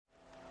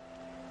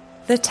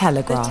The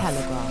Telegraph. The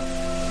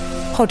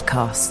Telegraph.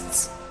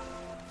 Podcasts.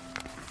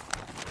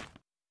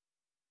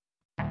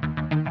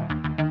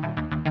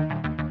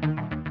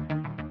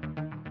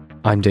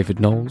 I'm David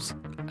Knowles,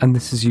 and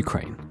this is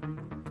Ukraine,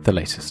 the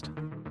latest.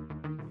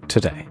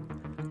 Today,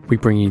 we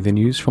bring you the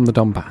news from the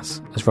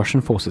Donbas as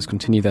Russian forces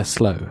continue their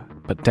slow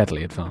but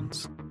deadly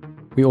advance.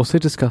 We also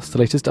discuss the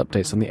latest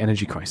updates on the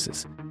energy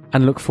crisis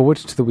and look forward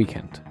to the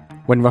weekend,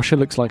 when Russia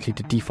looks likely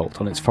to default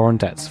on its foreign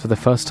debts for the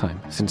first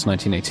time since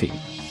 1918.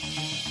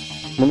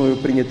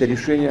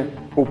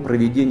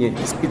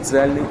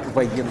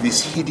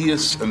 This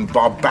hideous and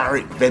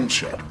barbaric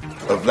venture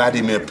of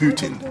Vladimir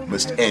Putin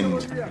must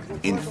end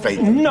in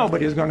failure.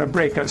 Nobody's going to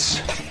break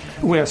us.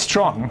 We're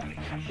strong.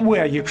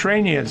 We're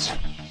Ukrainians.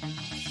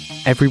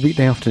 Every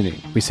weekday afternoon,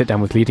 we sit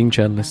down with leading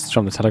journalists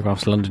from the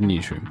Telegraph's London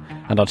newsroom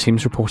and our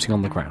teams reporting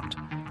on the ground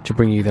to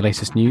bring you the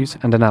latest news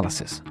and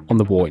analysis on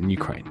the war in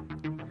Ukraine.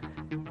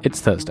 It's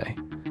Thursday,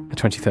 the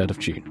 23rd of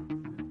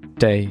June,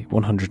 day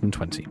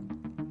 120.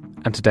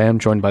 And today I'm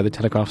joined by the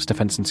Telegraph's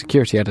Defence and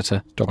Security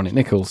Editor, Dominic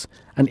Nicholls,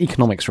 and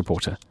economics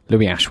reporter,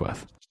 Louis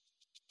Ashworth.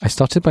 I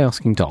started by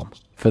asking Dom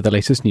for the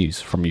latest news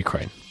from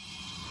Ukraine.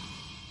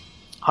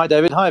 Hi,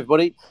 David. Hi,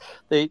 everybody.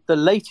 The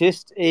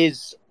latest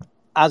is,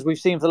 as we've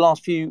seen for the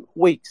last few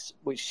weeks,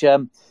 which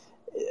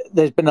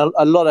there's been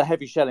a lot of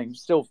heavy shelling,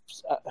 still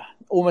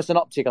almost an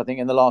uptick, I think,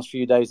 in the last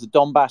few days. The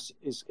Donbas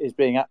is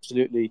being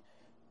absolutely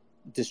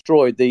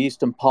destroyed. The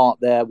eastern part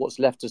there, what's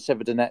left of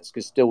Severodonetsk,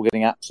 is still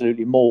getting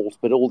absolutely mauled.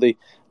 But all the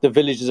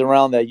villages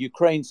around there,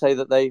 Ukraine say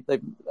that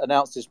they've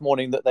announced this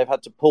morning that they've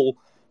had to pull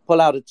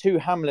out of two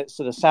hamlets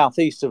to the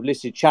southeast of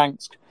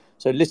Lysychansk.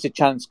 So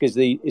Lysychansk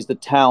is the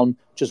town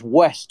just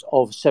west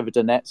of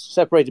Severodonetsk,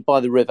 separated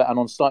by the river and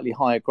on slightly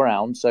higher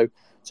ground, so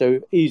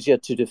easier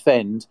to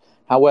defend.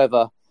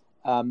 However,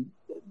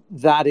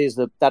 that is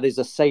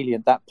a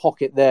salient. That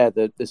pocket there,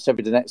 the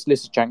Severodonetsk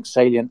Lysychansk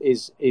salient,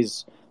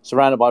 is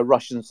surrounded by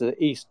Russians to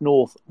the east,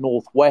 north,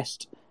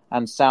 northwest,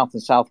 and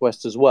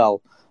southwest as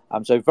well.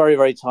 So very,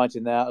 very tight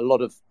in there. A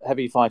lot of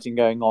heavy fighting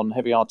going on,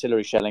 heavy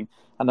artillery shelling.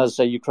 And as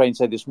I say, Ukraine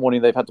said this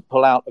morning they've had to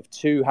pull out of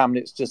two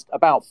hamlets just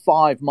about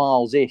 5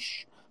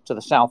 miles-ish to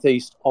the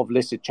southeast of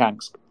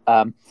Lysychansk,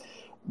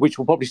 which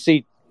will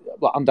probably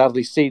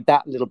undoubtedly cede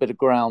that little bit of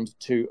ground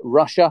to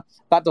Russia.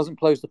 That doesn't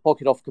close the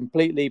pocket off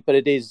completely, but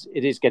it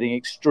is getting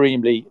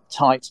extremely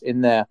tight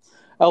in there.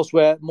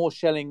 Elsewhere, more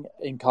shelling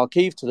in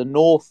Kharkiv to the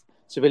north,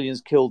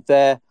 civilians killed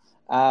there,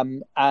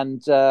 and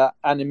in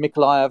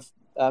Mykolaiv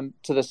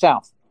to the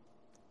south.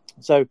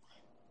 So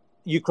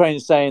Ukraine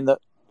is saying that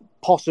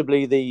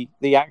possibly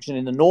the action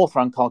in the north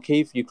around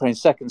Kharkiv, Ukraine's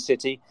second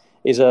city,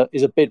 is a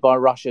bid by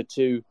Russia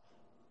to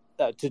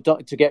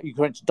get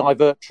Ukraine to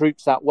divert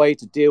troops that way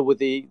to deal with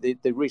the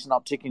recent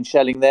uptick in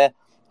shelling there.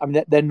 I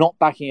mean, they're not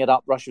backing it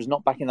up. Russia's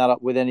not backing that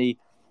up with any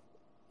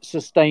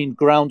sustained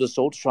ground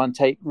assault to try and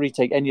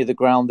retake any of the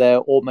ground there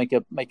or make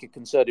a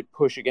concerted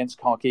push against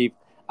Kharkiv,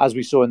 as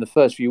we saw in the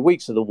first few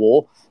weeks of the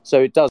war.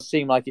 So it does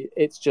seem like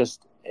it's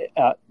just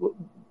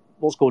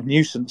what's called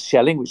nuisance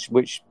shelling,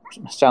 which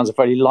sounds a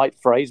very light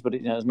phrase, but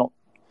it's not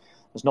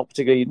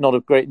a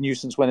great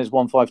nuisance when there's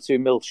 152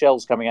 mil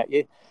shells coming at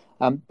you.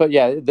 But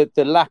yeah,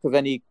 the lack of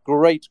any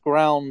great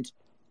ground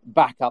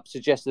backup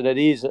suggests that it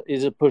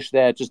is a push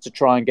there just to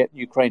try and get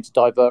Ukraine to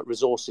divert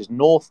resources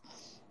north.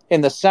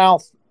 In the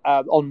south,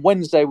 on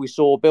Wednesday, we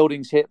saw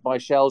buildings hit by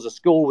shells. A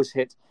school was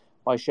hit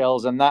by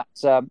shells, and that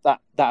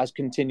has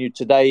continued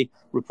today.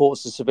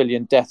 Reports of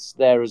civilian deaths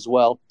there as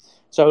well.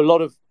 So a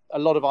lot of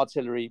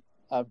artillery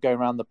going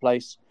around the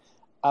place.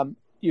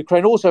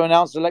 Ukraine also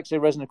announced, Alexei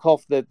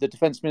Reznikov, the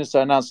defense minister,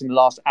 announced in the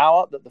last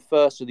hour that the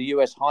first of the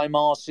US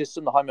HIMARS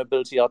system, the High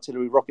Mobility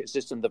Artillery Rocket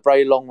System, the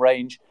very long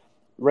range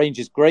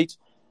is great.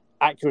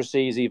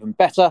 Accuracy is even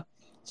better.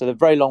 So the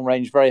very long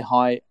range, very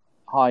high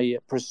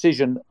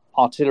precision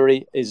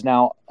artillery is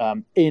now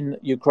in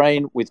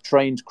Ukraine with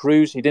trained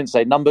crews. He didn't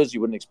say numbers.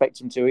 You wouldn't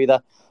expect him to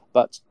either.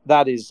 But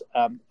that's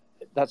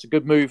a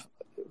good move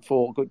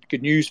for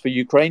good news for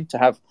Ukraine to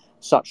have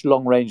such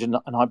long range and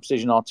high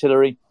precision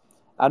artillery.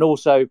 And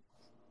also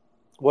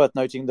worth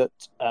noting that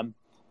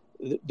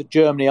the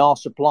Germany are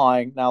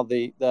supplying now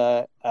the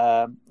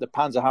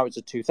Panzer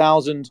Howitzer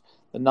 2000.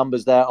 The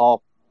numbers there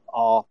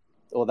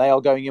they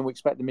are going in. We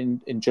expect them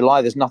in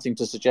July. There's nothing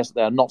to suggest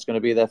they are not going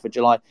to be there for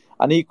July.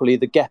 And equally,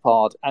 the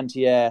Gepard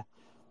anti-air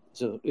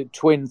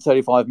twin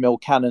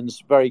 35mm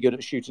cannons, very good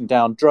at shooting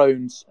down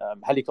drones,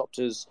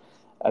 helicopters.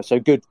 So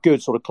good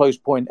sort of close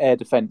point air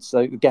defence.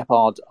 So the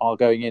Gepard are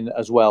going in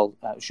as well.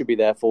 Should be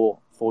there for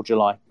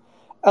July.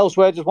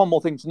 Elsewhere, just one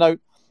more thing to note.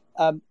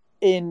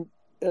 In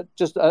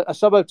just a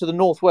suburb to the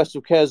northwest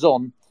of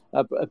Kherson,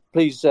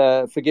 please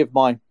forgive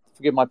my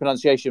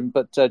pronunciation,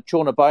 but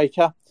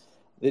Chornobaivka.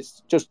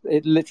 It's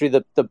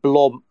literally the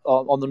blob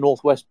on the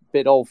northwest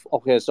bit of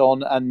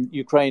Kherson, and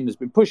Ukraine has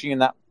been pushing in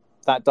that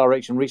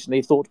direction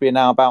recently, thought to be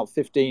now about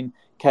 15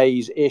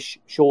 k's-ish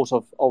short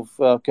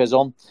of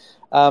Kherson.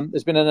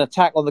 There's been an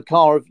attack on the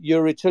car of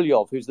Yuri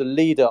Tulyov, who's the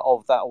leader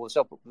of that, or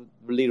the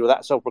leader of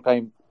that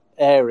self-proclaimed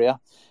area.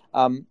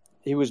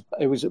 he was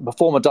a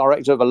former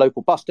director of a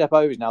local bus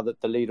depot. He's now the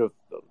leader of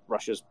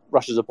Russia's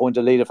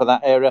appointed leader for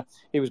that area.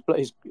 His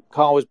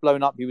car was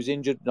blown up. He was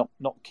injured,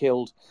 not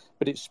killed.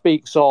 But it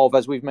speaks of,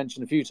 as we've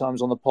mentioned a few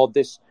times on the pod,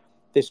 this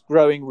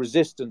growing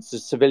resistance to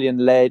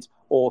civilian-led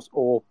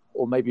or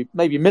maybe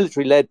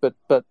military-led,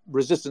 but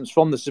resistance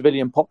from the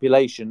civilian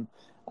population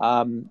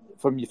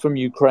from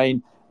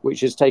Ukraine,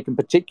 which has taken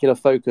particular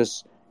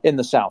focus in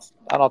the south.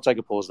 And I'll take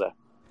a pause there.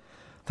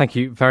 Thank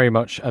you very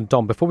much,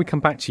 Dom. Before we come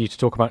back to you to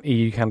talk about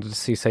EU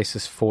candidacy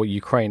status for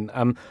Ukraine,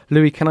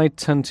 Louis, can I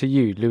turn to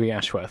you, Louis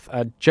Ashworth?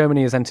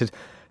 Germany has entered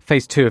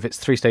phase 2 of its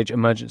 3-stage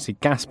emergency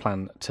gas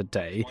plan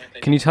today.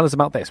 Can you tell us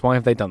about this? Why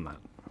have they done that?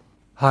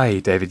 Hi,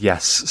 David.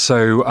 Yes.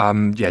 So,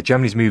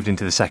 Germany's moved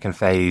into the second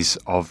phase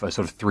of a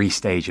sort of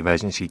 3-stage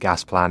emergency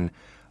gas plan.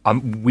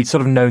 We'd sort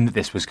of known that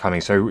this was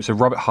coming. So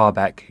Robert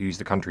Habeck, who's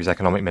the country's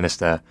economic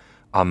minister,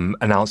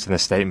 announced in a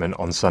statement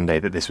on Sunday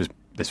that this was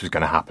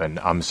going to happen.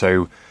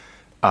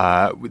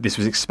 This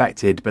was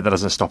expected, but that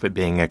doesn't stop it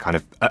being a kind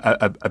of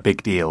a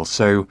big deal.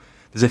 So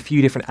there's a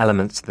few different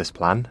elements to this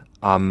plan.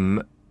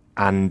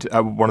 And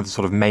one of the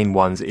sort of main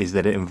ones is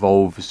that it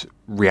involves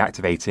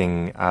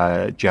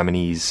reactivating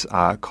Germany's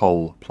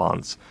coal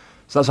plants.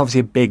 So that's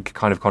obviously a big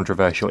kind of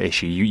controversial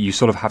issue. You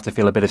sort of have to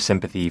feel a bit of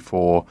sympathy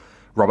for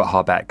Robert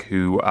Habeck,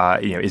 who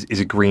is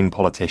a Green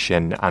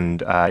politician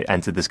and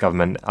entered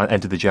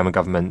the German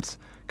government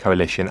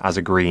coalition as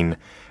a Green,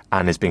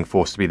 and is being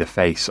forced to be the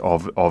face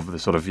of the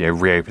sort of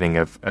reopening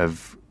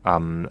of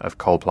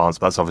coal plants.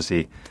 But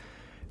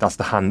that's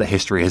the hand that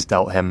history has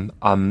dealt him.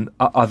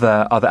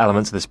 Other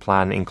elements of this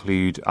plan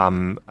include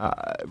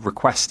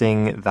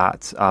requesting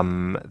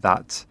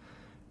that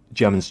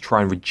Germans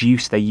try and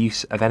reduce their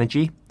use of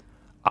energy,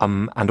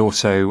 and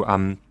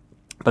also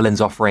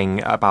Berlin's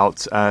offering about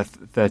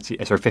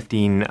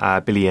 15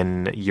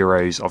 billion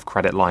euros of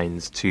credit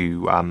lines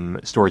to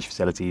storage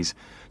facilities.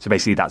 So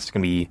basically, that's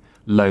going to be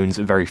loans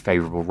at very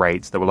favourable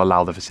rates that will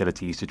allow the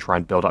facilities to try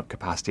and build up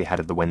capacity ahead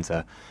of the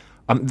winter.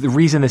 The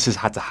reason this has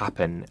had to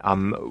happen,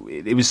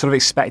 it was sort of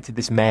expected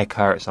this may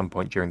occur at some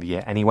point during the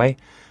year anyway.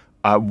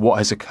 What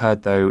has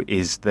occurred, though,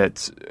 is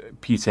that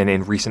Putin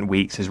in recent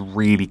weeks has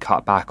really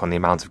cut back on the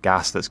amount of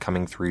gas that's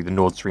coming through the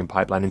Nord Stream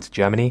pipeline into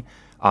Germany.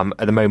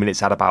 At the moment,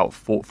 it's at about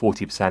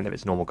 40% of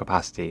its normal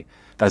capacity.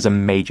 That is a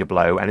major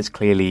blow, and it's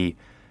clearly,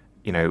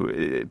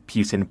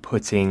 Putin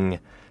putting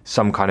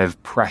some kind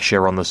of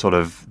pressure on the sort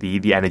of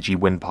the energy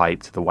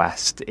windpipe to the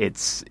West.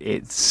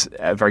 It's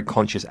a very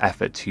conscious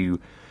effort to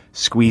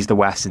squeeze the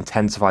West,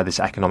 intensify this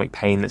economic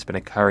pain that's been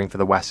occurring for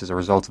the West as a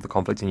result of the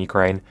conflict in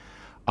Ukraine.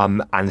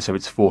 And so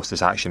it's forced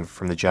this action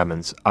from the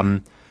Germans.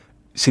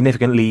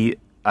 Significantly,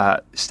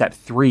 step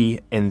 3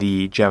 in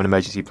the German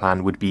emergency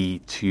plan would be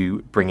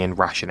to bring in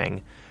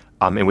rationing,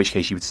 in which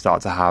case you would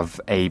start to have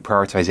a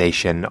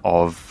prioritization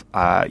of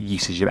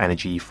usage of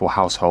energy for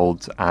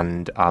households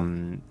and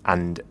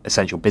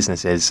essential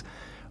businesses,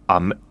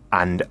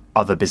 and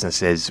other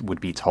businesses would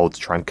be told to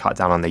try and cut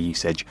down on their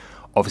usage.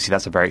 Obviously,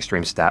 that's a very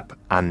extreme step,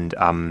 and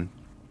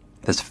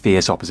there's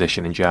fierce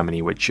opposition in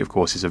Germany, which, of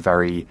course, is a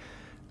very...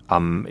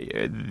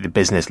 the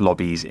business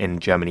lobbies in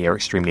Germany are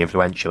extremely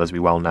influential, as we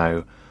well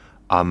know.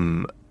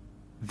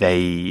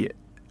 They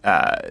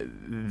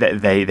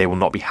will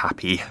not be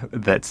happy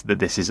that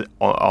this is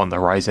on the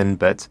horizon.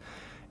 But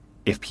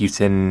if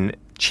Putin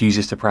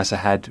chooses to press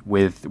ahead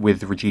with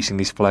reducing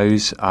these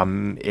flows,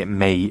 it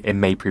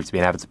may prove to be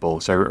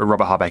inevitable. So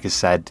Robert Habeck has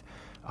said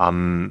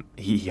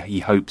he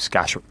hopes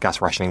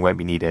gas rationing won't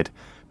be needed,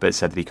 but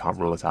said that he can't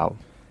rule it out.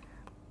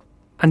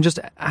 And just,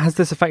 has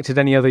this affected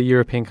any other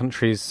European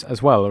countries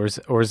as well, or is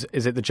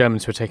it the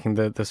Germans who are taking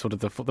the sort of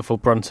the full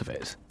brunt of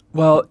it?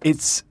 Well,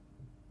 it's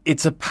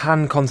a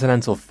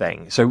pan-continental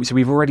thing. So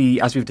we've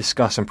already, as we've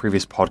discussed on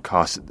previous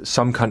podcasts,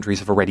 some countries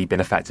have already been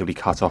effectively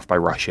cut off by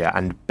Russia,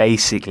 and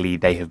basically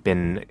they have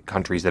been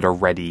countries that are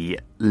already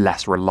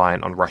less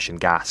reliant on Russian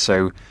gas.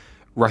 So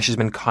Russia's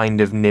been kind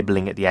of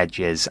nibbling at the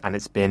edges, and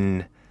it's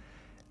been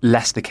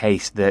less the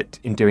case that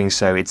in doing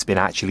so it's been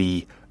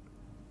actually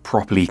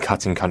properly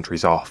cutting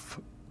countries off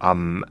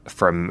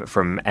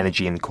from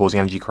energy and causing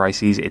energy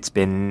crises. It's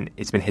been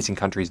hitting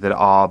countries that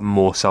are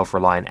more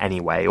self-reliant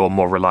anyway, or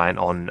more reliant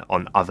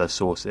on other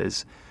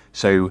sources.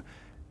 So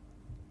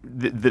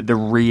the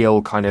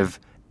real kind of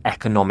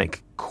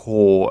economic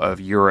core of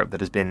Europe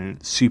that has been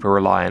super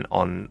reliant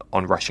on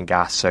Russian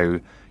gas, so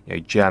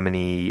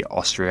Germany,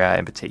 Austria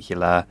in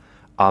particular,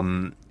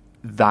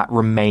 that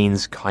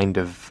remains kind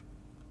of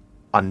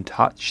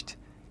untouched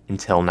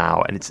until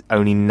now, and it's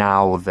only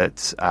now that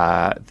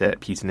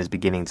Putin is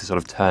beginning to sort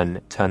of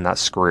turn that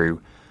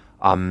screw.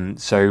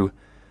 So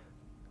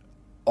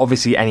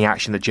obviously, any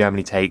action that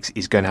Germany takes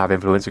is going to have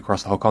influence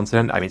across the whole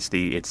continent. I mean,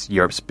 it's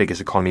Europe's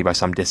biggest economy by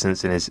some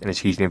distance, and is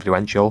hugely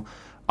influential.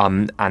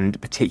 And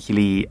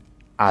particularly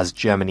as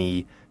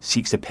Germany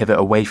seeks to pivot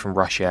away from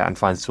Russia and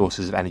find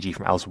sources of energy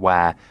from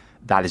elsewhere,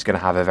 that is going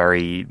to have a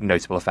very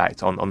notable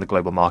effect on the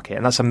global market.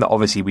 And that's something that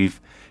obviously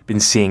we've been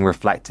seeing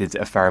reflected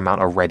a fair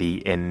amount already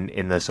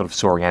in the sort of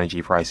soaring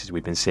energy prices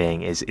we've been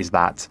seeing, is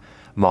that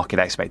market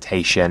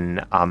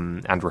expectation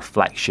and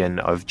reflection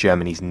of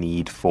Germany's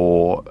need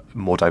for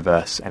more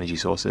diverse energy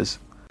sources.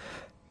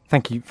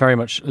 Thank you very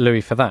much,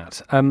 Louis, for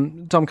that.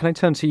 Dom, can I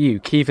turn to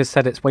you? Kyiv has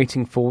said it's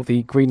waiting for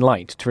the green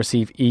light to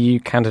receive EU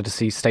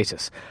candidacy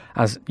status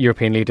as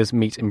European leaders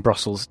meet in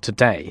Brussels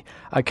today.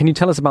 Can you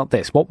tell us about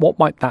this? What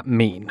might that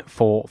mean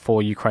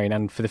for Ukraine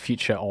and for the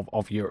future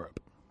of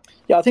Europe?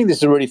 Yeah, I think this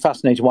is a really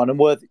fascinating one and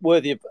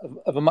worthy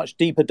of a much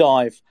deeper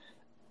dive,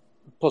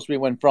 possibly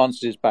when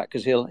Francis is back,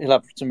 because he'll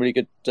have some really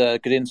good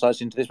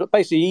insights into this. But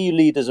basically, EU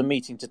leaders are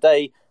meeting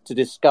today to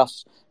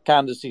discuss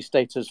candidacy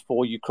status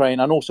for Ukraine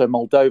and also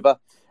Moldova.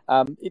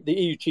 The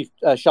EU chief,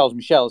 Charles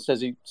Michel, says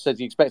he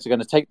expects they're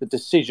going to take the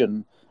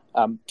decision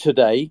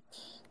today.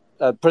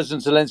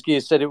 President Zelensky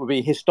has said it would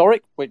be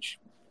historic, which,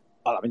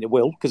 I mean, it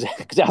will, because it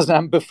hasn't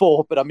happened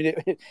before. But I mean,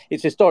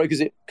 it's historic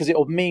because it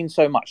will mean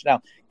so much.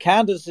 Now,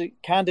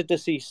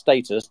 candidacy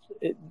status,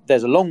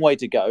 there's a long way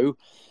to go,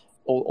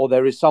 or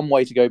there is some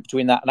way to go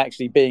between that and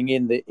actually being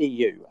in the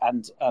EU.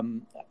 And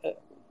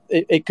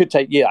it could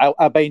take years.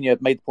 Albania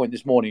made the point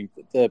this morning.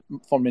 The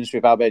Foreign Ministry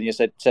of Albania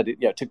said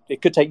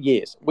it could take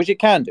years, which it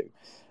can do.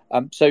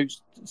 So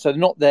they're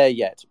not there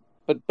yet.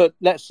 But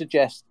let's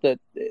suggest that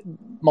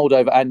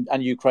Moldova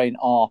and Ukraine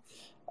are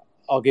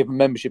given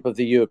membership of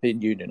the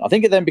European Union. I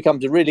think it then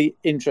becomes a really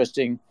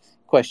interesting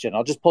question.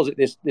 I'll just posit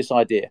this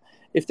idea: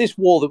 if this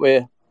war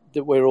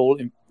that we're all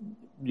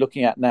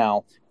looking at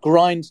now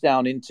grinds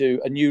down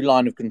into a new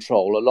line of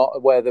control, a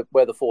lot where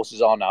the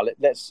forces are now.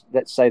 Let's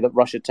say that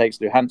Russia takes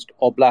Luhansk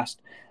Oblast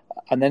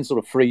and then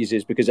sort of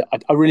freezes, because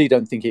I really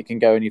don't think it can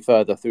go any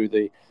further through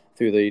the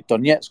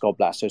Donetsk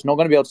Oblast. So it's not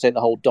going to be able to take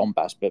the whole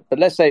Donbas. But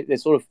let's say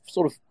it sort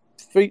of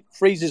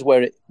freezes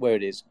where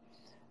it is.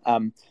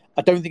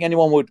 I don't think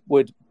anyone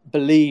would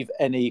believe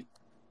any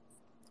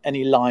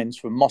lines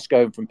from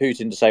Moscow and from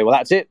Putin to say, well,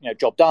 that's it,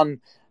 job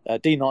done.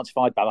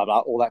 Denazified, blah, blah, blah,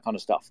 all that kind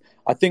of stuff.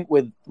 I think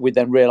we'd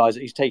then realise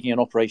that he's taking an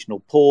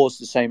operational pause,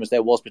 the same as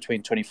there was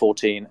between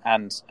 2014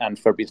 and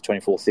February the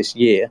 24th this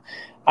year,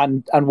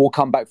 and we'll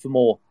come back for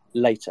more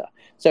later.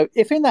 So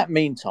if in that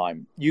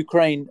meantime,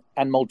 Ukraine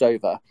and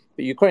Moldova,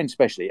 but Ukraine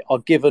especially, are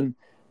given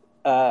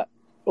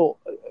or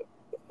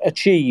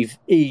achieve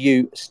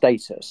EU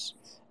status,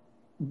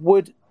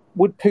 would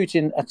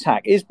Putin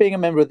attack? Is being a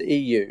member of the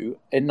EU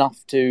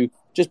enough to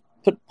just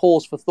put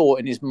pause for thought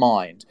in his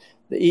mind?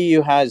 The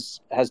EU has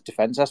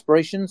defence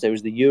aspirations. There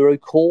is the Euro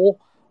Corps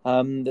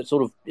that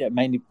sort of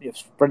mainly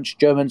French,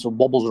 German, sort of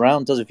wobbles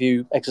around, does a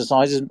few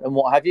exercises and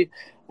what have you.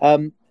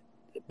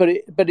 But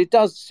it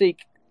does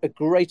seek a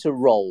greater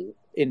role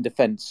in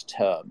defence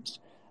terms.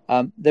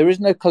 There is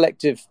no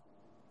collective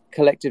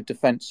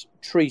defence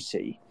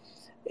treaty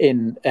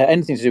in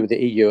anything to do with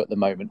the EU at the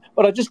moment.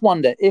 But I just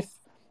wonder if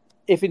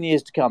in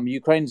years to come,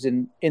 Ukraine's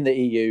in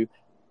the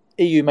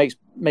EU makes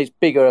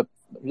bigger,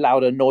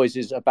 louder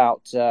noises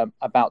about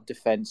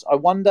defence. I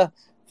wonder,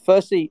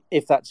 firstly,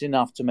 if that's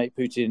enough to make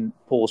Putin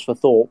pause for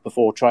thought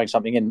before trying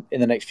something in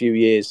the next few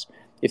years,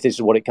 if this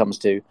is what it comes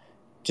to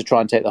try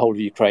and take the whole of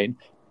Ukraine,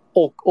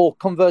 or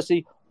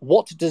conversely,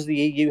 what does the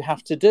EU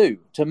have to do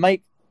to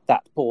make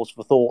that pause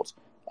for thought,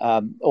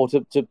 or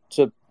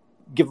to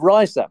give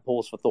rise to that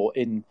pause for thought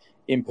in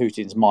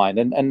Putin's mind,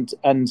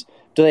 and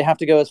do they have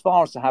to go as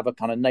far as to have a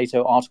kind of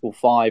NATO Article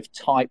 5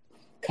 type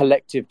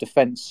collective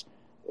defence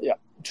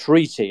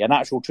treaty, an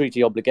actual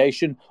treaty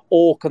obligation,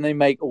 or can they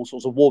make all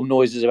sorts of warm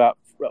noises about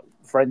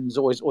friends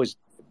always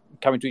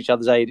coming to each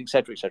other's aid,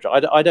 etc., etc.?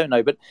 I don't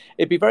know, but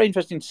it'd be very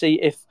interesting to see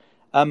if,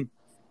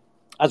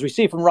 as we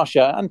see from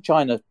Russia and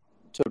China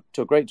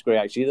to a great degree,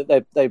 actually,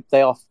 that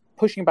they are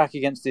pushing back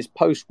against this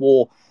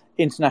post-war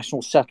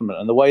international settlement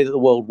and the way that the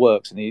world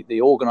works, and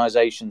the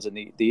organisations and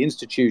the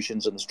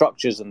institutions and the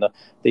structures and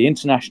the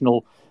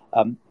international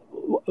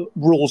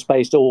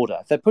rules-based order.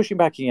 If they're pushing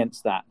back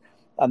against that,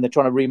 and they're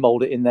trying to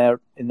remold it in their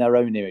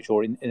own image,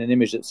 or in an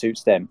image that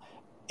suits them.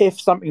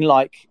 If something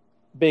like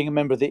being a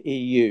member of the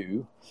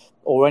EU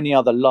or any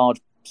other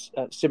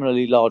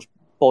similarly large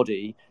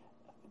body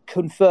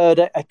conferred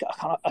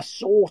a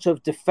sort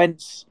of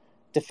defence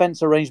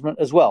arrangement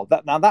as well,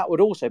 that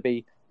would also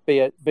be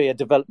a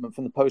development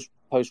from the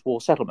post-war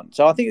settlement.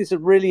 So I think it's a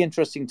really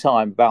interesting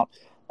time about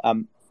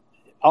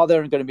are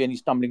there going to be any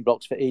stumbling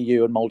blocks for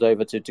EU and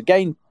Moldova to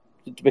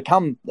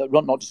become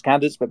not just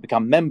candidates, but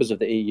become members of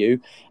the EU,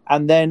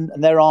 and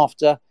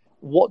thereafter,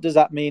 what does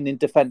that mean in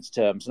defence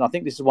terms? And I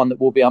think this is one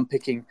that we'll be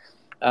unpicking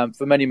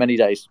for many, many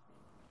days.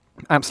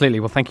 Absolutely.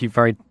 Well, thank you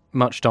very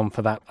much, Dom,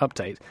 for that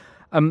update.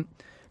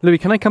 Louis,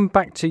 can I come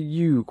back to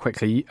you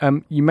quickly?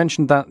 You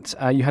mentioned that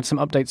you had some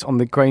updates on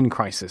the grain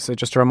crisis. So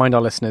just to remind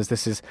our listeners,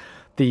 this is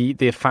the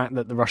fact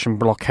that the Russian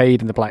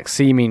blockade in the Black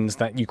Sea means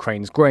that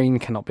Ukraine's grain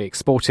cannot be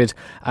exported,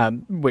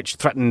 which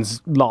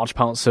threatens large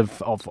parts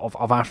of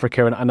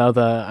Africa and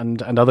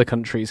other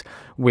countries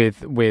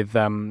with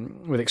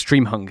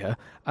extreme hunger.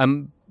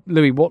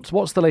 Louis,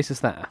 what's the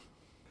latest there?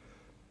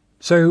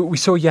 So we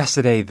saw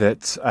yesterday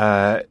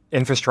that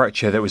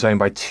infrastructure that was owned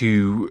by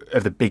two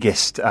of the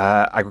biggest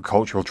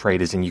agricultural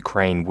traders in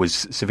Ukraine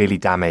was severely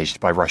damaged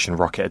by Russian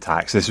rocket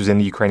attacks. This was in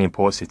the Ukrainian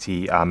port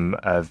city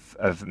of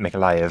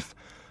Mykolaiv.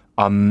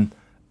 A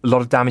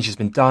lot of damage has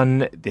been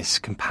done. This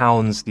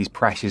compounds these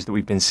pressures that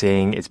we've been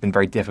seeing. It's been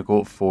very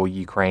difficult for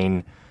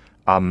Ukraine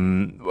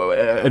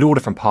at all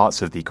different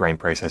parts of the grain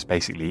process,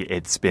 basically.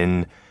 It's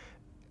been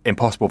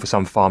impossible for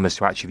some farmers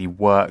to actually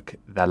work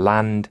their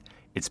land.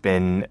 It's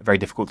been very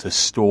difficult to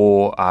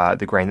store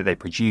the grain that they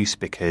produce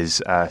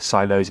because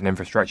silos and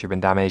infrastructure have been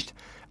damaged.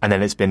 And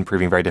then it's been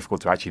proving very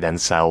difficult to actually then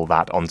sell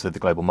that onto the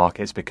global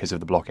markets because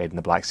of the blockade in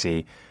the Black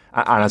Sea.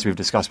 And as we've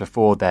discussed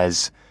before, there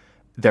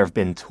have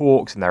been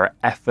talks and there are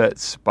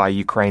efforts by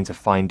Ukraine to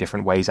find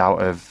different ways out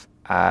of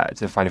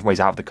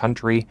the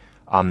country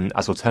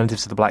as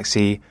alternatives to the Black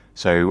Sea.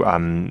 So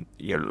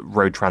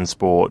road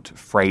transport,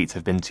 freight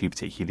have been two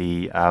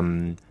particularly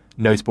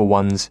notable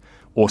ones.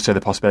 Also,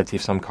 the possibility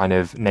of some kind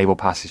of naval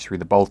passage through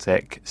the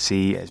Baltic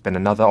Sea has been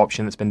another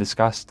option that's been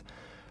discussed.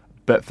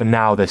 But for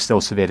now, there's still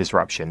severe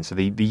disruption. So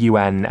the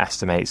UN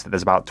estimates that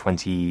there's about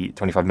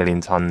 25 million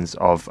tons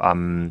of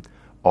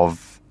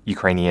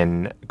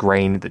Ukrainian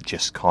grain that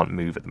just can't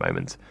move at the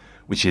moment,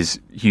 which is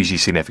hugely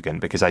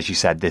significant because, as you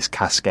said, this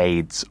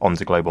cascades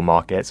onto global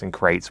markets and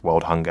creates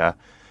world hunger.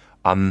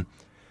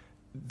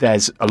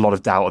 There's a lot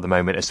of doubt at the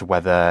moment as to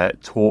whether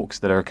talks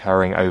that are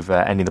occurring over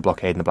ending the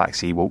blockade in the Black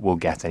Sea will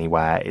get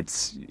anywhere.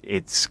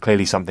 It's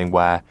clearly something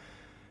where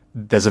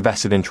there's a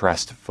vested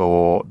interest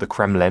for the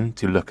Kremlin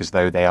to look as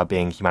though they are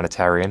being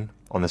humanitarian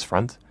on this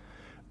front,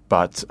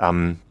 but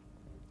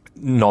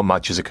not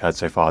much has occurred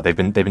so far. They've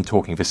been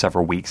talking for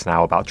several weeks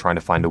now about trying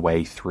to find a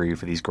way through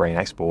for these grain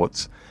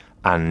exports,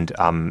 and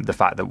the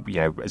fact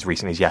that as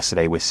recently as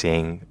yesterday we're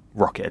seeing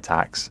rocket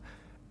attacks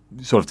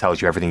sort of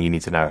tells you everything you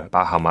need to know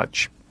about how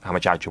much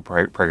actual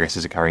progress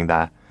is occurring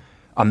there.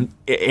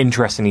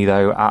 Interestingly,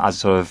 though, as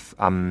sort of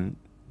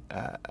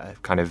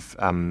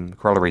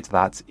corollary to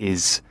that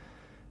is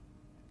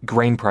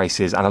grain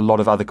prices and a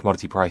lot of other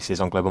commodity prices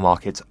on global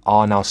markets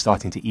are now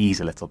starting to ease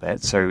a little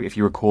bit. So if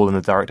you recall, in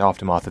the direct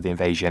aftermath of the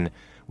invasion,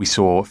 we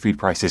saw food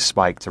prices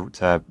spike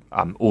to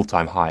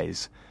all-time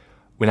highs.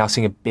 We're now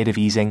seeing a bit of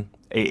easing.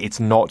 We're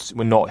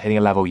not hitting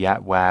a level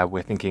yet where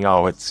we're thinking,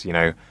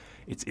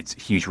 it's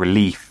huge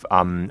relief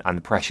and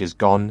the pressure's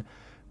gone.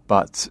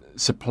 But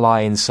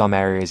supply in some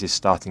areas is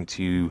starting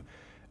to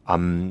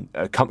come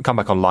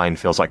back online.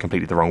 Feels like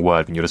completely the wrong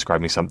word when you're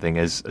describing something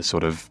as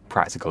sort of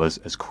practical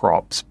as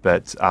crops.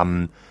 But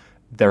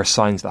there are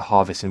signs that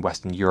harvest in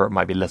Western Europe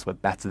might be a little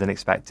bit better than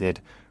expected.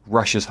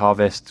 Russia's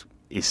harvest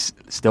is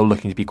still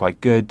looking to be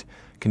quite good.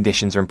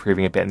 Conditions are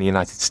improving a bit in the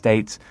United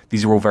States.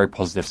 These are all very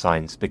positive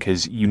signs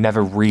because you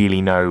never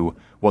really know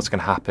what's going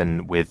to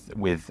happen with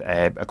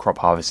a crop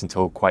harvest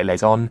until quite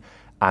late on.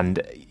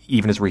 And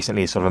even as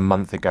recently as sort of a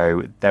month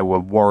ago, there were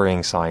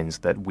worrying signs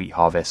that wheat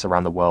harvests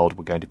around the world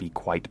were going to be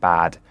quite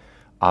bad.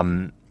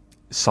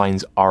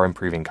 Signs are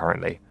improving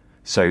currently.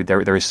 So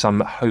there is some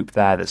hope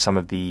there that some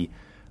of the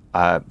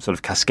sort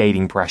of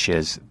cascading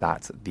pressures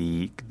that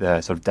the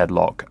sort of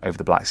deadlock over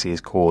the Black Sea has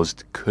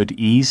caused could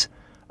ease.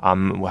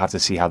 We'll have to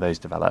see how those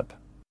develop.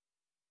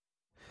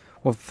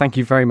 Well, thank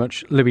you very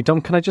much, Louis.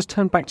 Dom, can I just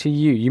turn back to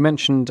you? You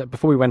mentioned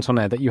before we went on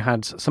air that you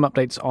had some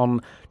updates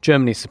on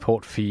Germany's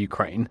support for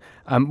Ukraine.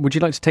 Would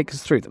you like to take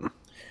us through them?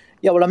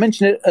 Yeah, well, I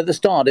mentioned it at the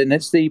start, and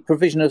it's the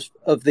provision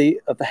of the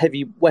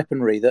heavy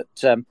weaponry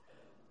that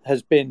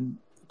has been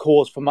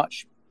cause for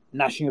much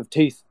gnashing of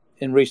teeth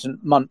in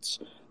recent months.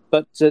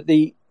 But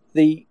the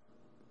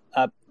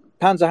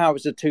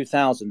Panzerhaubitze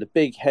 2000, the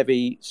big,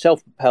 heavy,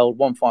 self-propelled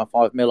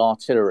 155mm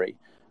artillery,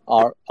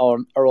 are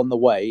on the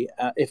way,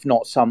 if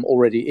not some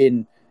already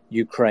in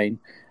Ukraine.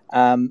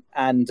 And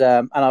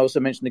I also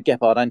mentioned the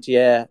Gepard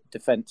anti-air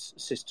defense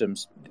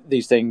systems.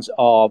 These things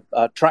are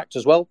tracked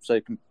as well, so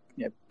you can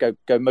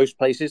go most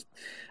places.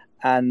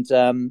 And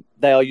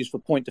they are used for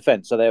point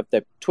defense. So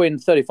they're twin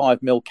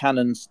 35mm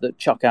cannons that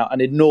chuck out an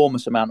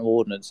enormous amount of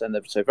ordnance, and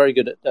they're so very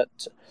good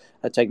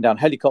at taking down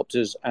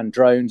helicopters and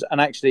drones.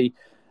 And actually,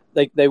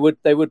 they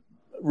would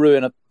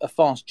ruin a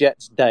fast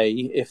jet's day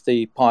if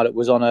the pilot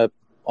was on a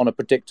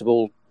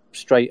predictable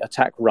straight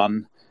attack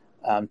run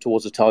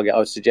towards a target, I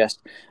would suggest.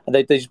 And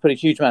they just put a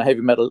huge amount of heavy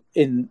metal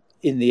in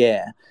the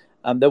air.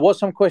 There was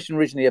some question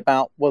originally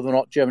about whether or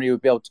not Germany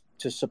would be able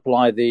to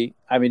supply the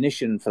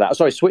ammunition for that.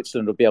 Sorry,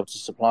 Switzerland would be able to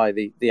supply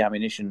the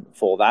ammunition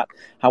for that.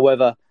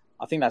 However,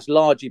 I think that's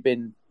largely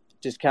been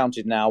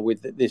discounted now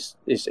with this.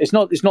 It's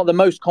not the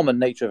most common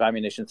nature of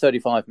ammunition,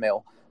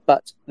 35mm,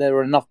 but there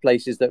are enough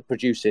places that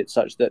produce it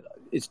such that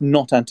it's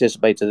not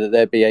anticipated that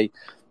there'd be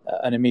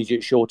an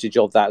immediate shortage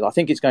of that. I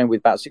think it's going with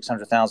about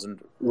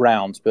 600,000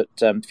 rounds, but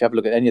if you have a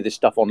look at any of this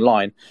stuff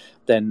online,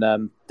 then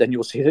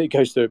you'll see that it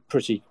goes through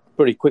pretty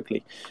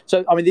quickly.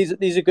 So, I mean,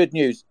 these are good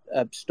news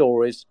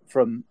stories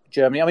from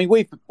Germany. I mean,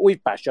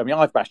 we've bashed Germany.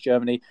 I've bashed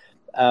Germany,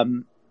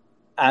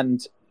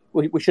 and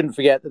we shouldn't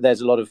forget that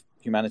there's a lot of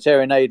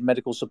humanitarian aid,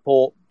 medical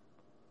support,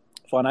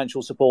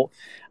 financial support,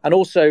 and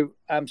also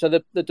so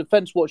the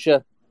Defence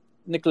Watcher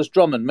Nicholas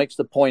Drummond makes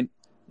the point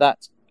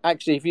that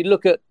actually, if you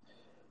look at,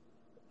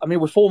 I mean,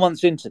 we're 4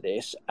 months into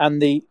this,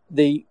 and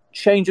the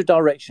change of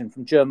direction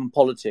from German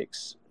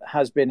politics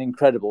has been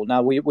incredible.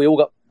 Now, we all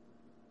got,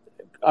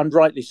 and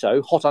rightly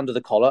so, hot under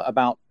the collar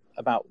about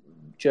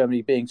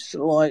Germany being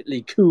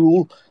slightly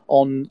cool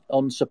on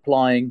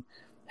supplying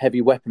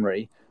heavy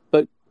weaponry.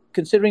 But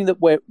considering that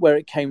where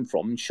it came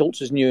from,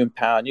 Scholz is new in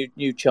power,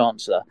 new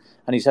chancellor,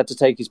 and he's had to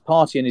take his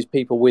party and his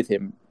people with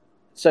him.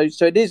 So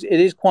it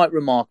is quite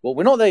remarkable.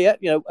 We're not there yet,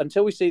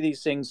 until we see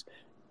these things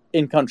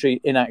in country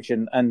in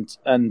action and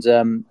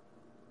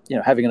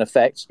having an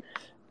effect.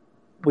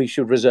 We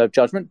should reserve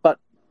judgment, but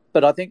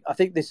I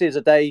think this is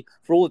a day,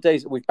 for all the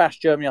days that we've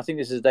bashed Germany, I think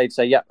this is a day to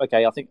say, yeah,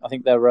 okay, I think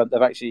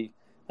they've actually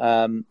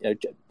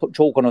put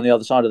chalk on the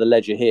other side of the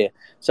ledger here.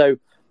 So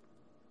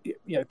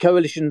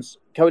coalitions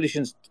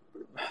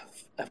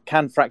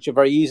can fracture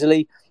very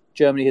easily.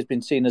 Germany has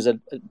been seen as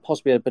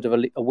possibly a bit of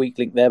a weak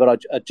link there,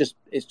 but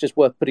it's just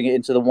worth putting it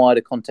into the wider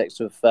context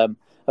of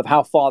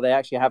how far they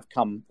actually have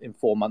come in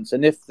 4 months,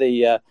 and if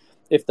the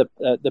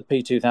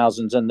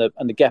P2000s and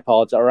the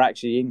Gepards are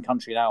actually in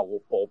country now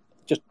or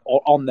just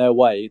on their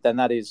way, then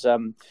that is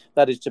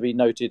to be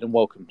noted and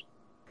welcomed.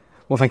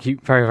 Well, thank you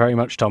very, very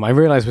much, Tom. I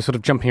realise we're sort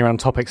of jumping around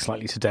topics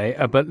slightly today,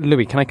 but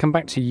Louis, can I come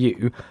back to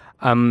you?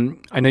 I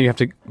know you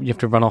have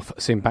to run off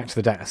soon back to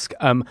the desk,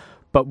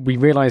 but we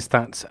realise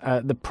that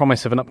the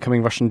promise of an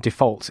upcoming Russian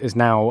default is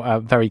now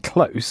very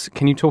close.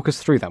 Can you talk us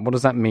through that? What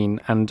does that mean,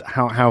 and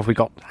how have we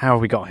got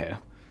here?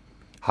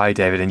 Hi,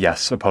 David, and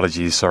yes,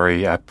 apologies.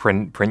 Sorry,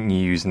 print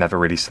news never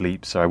really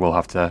sleeps, so I will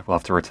have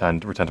to return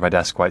to my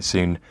desk quite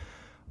soon.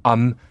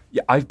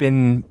 I've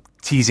been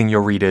teasing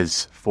your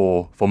readers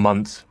for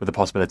months with the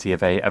possibility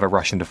of a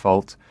Russian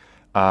default.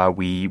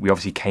 We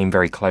obviously came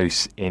very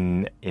close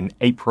in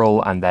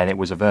April, and then it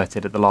was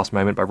averted at the last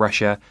moment by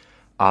Russia.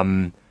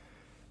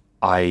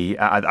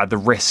 At the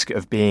risk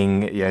of being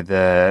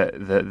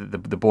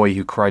the boy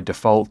who cried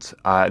default,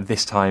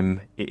 this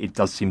time it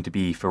does seem to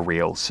be for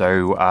real.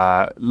 So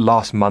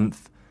last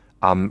month,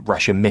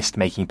 Russia missed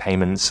making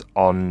payments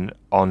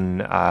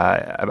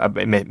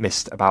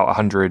missed about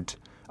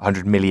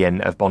 100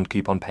 million of bond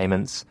coupon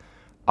payments.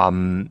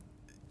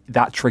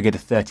 That triggered a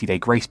 30-day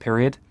grace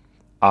period.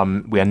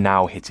 We are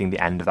now hitting the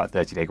end of that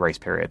 30-day grace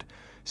period.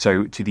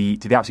 So to the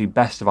absolute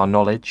best of our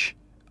knowledge,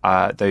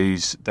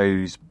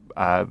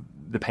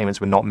 the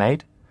payments were not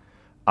made.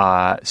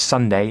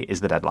 Sunday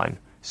is the deadline.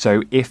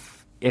 So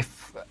if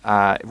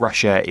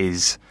Russia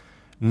is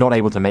not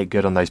able to make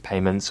good on those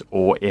payments,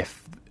 or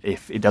if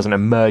it doesn't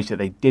emerge that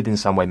they did in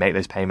some way make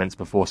those payments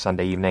before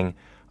Sunday evening,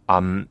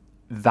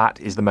 that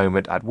is the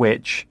moment at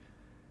which,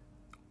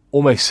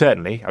 almost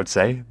certainly, I would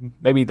say,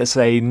 maybe let's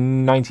say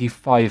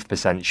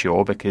 95%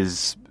 sure,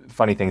 because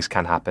funny things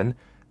can happen,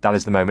 that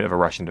is the moment of a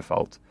Russian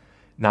default.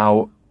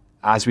 Now,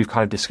 as we've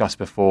kind of discussed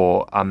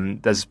before,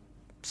 there's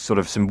sort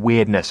of some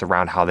weirdness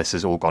around how this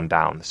has all gone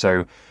down.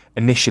 So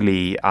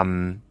initially,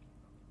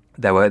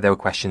 there were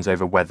questions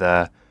over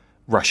whether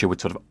Russia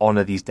would sort of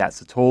honour these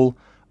debts at all.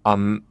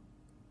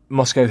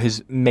 Moscow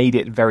has made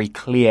it very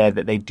clear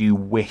that they do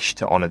wish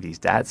to honour these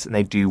debts, and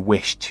they do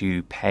wish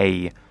to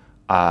pay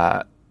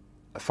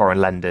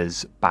foreign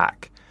lenders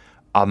back.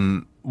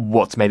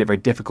 What's made it very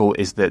difficult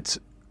is that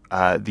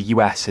the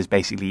US has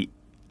basically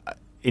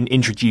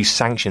introduced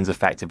sanctions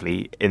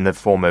effectively in the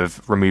form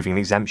of removing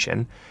the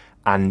exemption,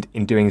 and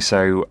in doing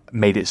so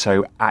made it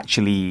so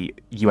actually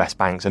US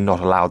banks are not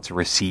allowed to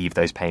receive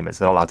those payments.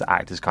 They're not allowed to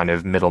act as kind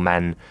of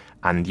middlemen,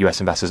 and US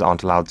investors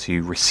aren't allowed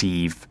to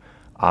receive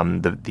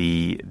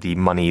the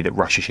money that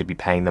Russia should be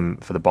paying them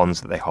for the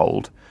bonds that they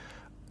hold.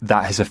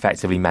 That has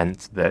effectively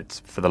meant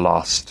that for the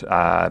last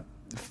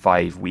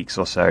 5 weeks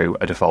or so,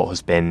 a default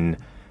has been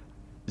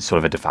sort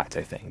of a de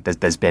facto thing.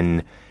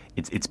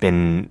 It's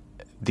been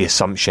the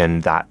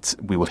assumption that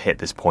we will hit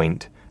this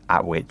point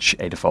at which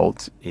a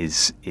default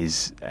is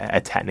a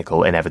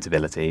technical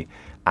inevitability,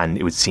 and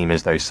it would seem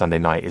as though Sunday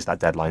night is that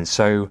deadline.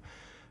 So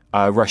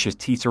Russia's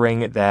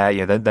teetering.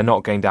 They're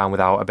not going down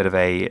without a bit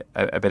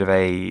of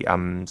a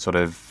sort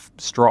of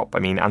strop. I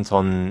mean,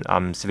 Anton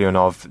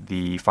Siluanov,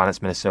 the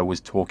finance minister, was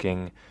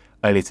talking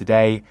earlier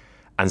today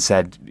and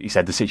said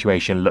the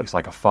situation looks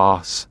like a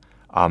farce.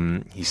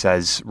 He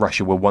says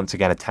Russia will once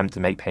again attempt to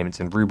make payments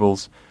in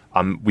rubles.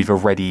 We've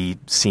already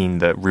seen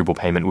that ruble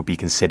payment would be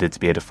considered to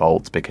be a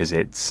default because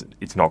it's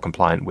not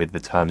compliant with the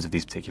terms of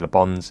these particular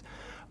bonds.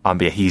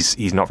 But yeah,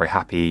 he's not very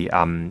happy.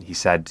 He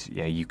said,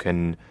 you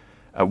can.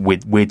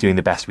 We're doing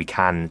the best we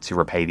can to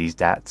repay these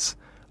debts.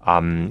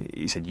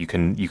 He said you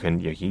can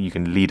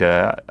lead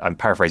a. I'm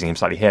paraphrasing him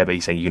slightly here, but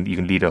he's saying you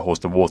can lead a horse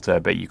to water,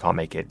 but you can't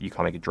make it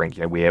drink.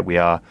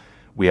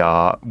 We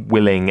are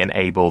willing and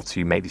able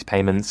to make these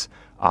payments,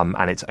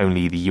 and it's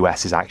only the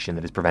US's action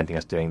that is preventing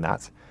us doing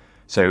that.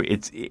 So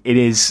it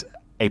is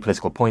a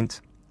political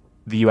point.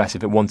 The US,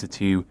 if it wanted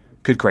to,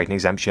 could create an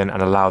exemption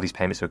and allow these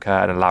payments to occur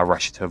and allow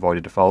Russia to avoid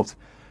a default.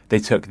 They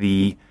took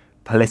the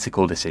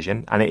political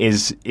decision, and it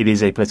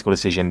is a political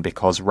decision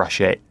because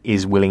Russia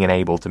is willing and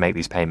able to make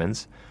these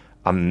payments.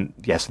 So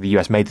the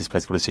US made this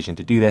political decision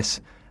to do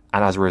this,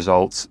 and as a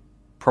result,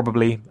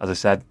 probably, as I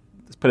said,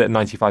 let's put it at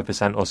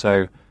 95% or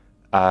so,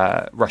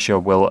 Russia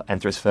will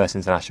enter its first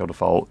international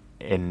default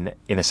in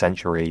a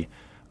century,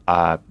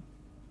 as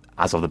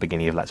of the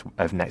beginning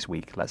of next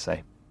week, let's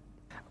say.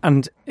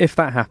 And if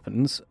that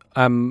happens,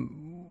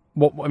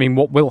 what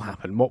will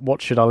happen?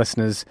 What should our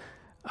listeners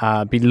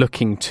be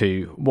looking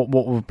to? What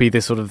will be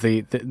the sort of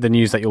the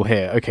news that you'll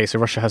hear? Okay, so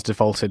Russia has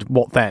defaulted.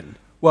 What then?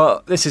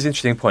 Well, this is an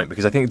interesting point,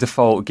 because I think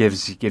default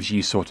gives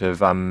you sort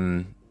of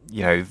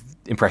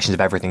impressions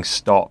of everything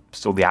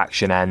stops, all the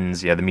action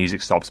ends, the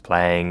music stops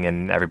playing,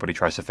 and everybody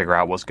tries to figure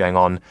out what's going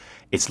on.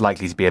 It's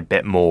likely to be a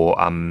bit more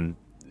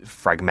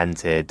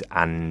fragmented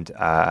and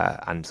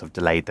sort of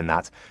delayed than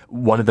that.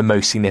 One of the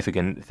most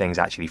significant things,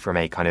 actually, from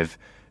a kind of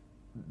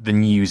the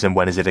news and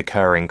when is it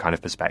occurring kind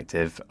of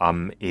perspective,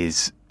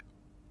 is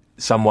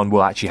someone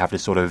will actually have to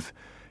sort of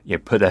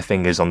put their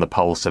fingers on the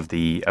pulse of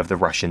the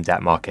Russian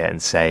debt market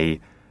and say,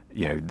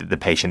 the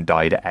patient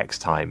died at X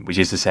time, which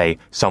is to say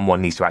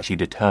someone needs to actually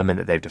determine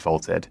that they've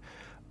defaulted.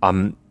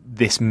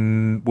 This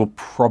will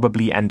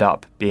probably end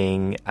up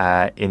being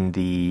in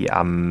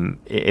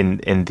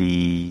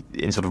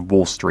sort of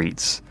Wall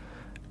Street's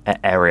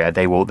area.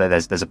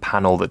 There's a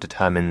panel that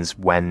determines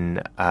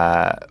when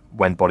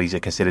bodies are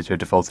considered to have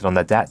defaulted on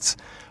their debts.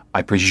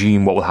 I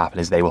presume what will happen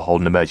is they will hold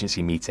an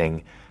emergency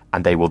meeting,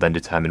 and they will then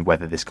determine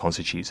whether this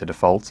constitutes a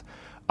default.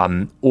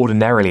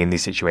 Ordinarily, in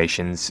these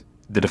situations,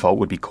 the default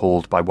would be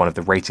called by one of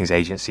the ratings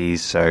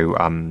agencies, so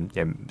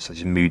such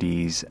as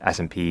Moody's,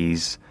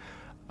 S&P's.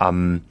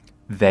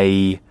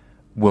 They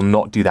will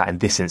not do that in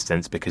this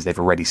instance because they've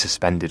already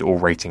suspended all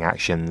rating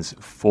actions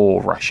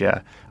for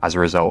Russia as a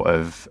result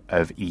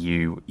of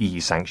EU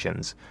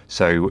sanctions.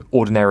 So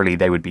ordinarily,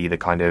 they would be the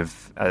kind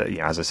of,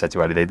 as I said to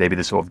you earlier, they'd be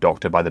the sort of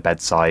doctor by the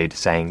bedside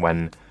saying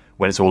when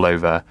it's all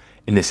over.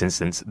 In this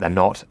instance, they're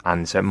not,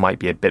 and so it might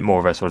be a bit more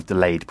of a sort of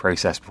delayed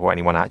process before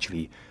anyone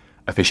actually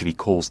officially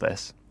calls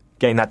this.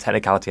 Getting that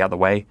technicality out of the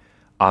way,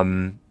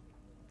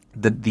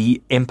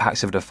 the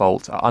impacts of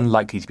default are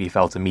unlikely to be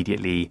felt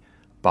immediately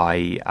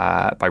by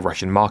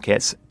Russian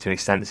markets. To an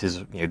extent,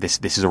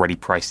 this is already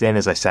priced in.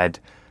 As I said,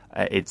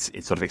 it's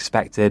sort of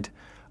expected.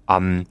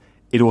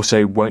 It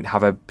also won't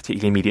have a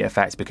particularly immediate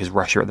effect because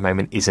Russia at the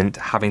moment isn't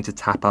having to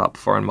tap up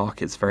foreign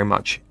markets very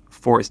much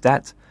for its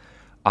debt.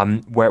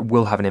 Where it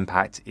will have an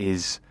impact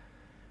is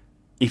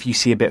if you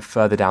see a bit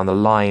further down the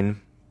line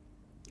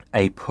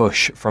a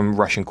push from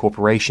Russian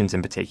corporations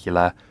in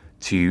particular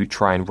to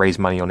try and raise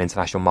money on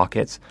international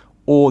markets,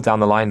 or down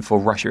the line for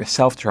Russia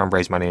itself to try and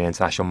raise money in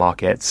international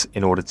markets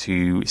in order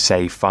to,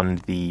 say, fund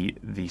the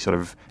sort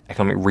of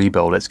economic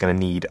rebuild it's going to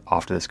need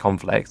after this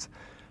conflict.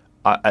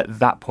 At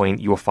that point,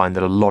 you will find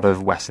that a lot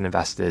of Western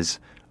investors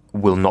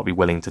will not be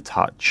willing to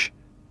touch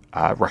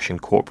Russian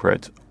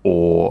corporate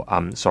or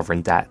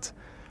sovereign debt.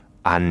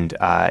 And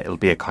it'll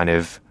be a kind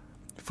of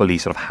fully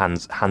sort of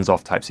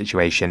hands-off type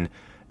situation.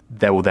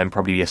 There will then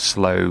probably be a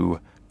slow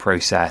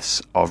process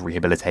of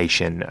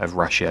rehabilitation of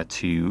Russia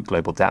to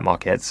global debt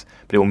markets,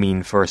 but it will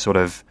mean for a sort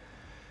of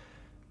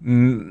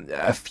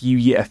a few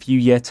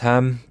year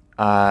term,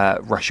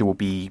 Russia will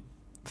be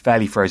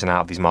fairly frozen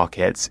out of these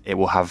markets. It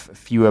will have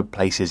fewer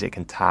places it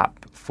can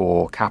tap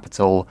for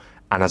capital,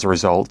 and as a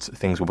result,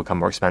 things will become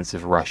more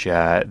expensive for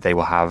Russia. They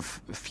will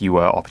have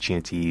fewer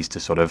opportunities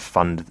to sort of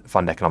fund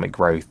economic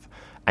growth,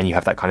 and you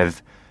have that kind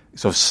of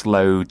sort of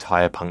slow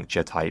tire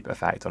puncture type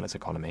effect on its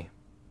economy.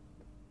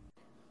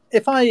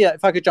 If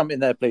I could jump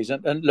in there, please,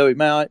 and Louis,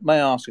 may I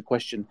ask a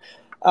question?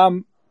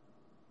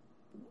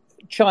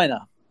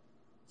 China,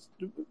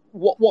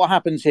 what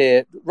happens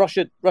here?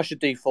 Russia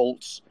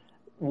defaults.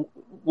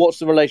 What's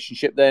the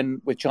relationship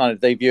then with China? Do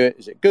they view it?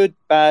 Is it good,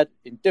 bad,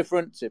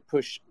 indifferent? Does it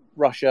push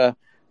Russia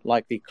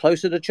likely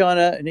closer to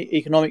China in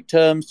economic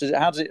terms?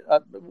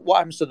 What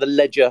happens to the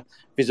ledger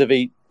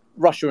vis-a-vis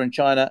Russia and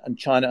China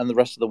and the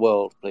rest of the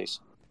world,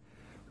 please?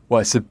 Well,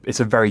 it's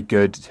a very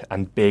good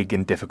and big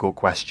and difficult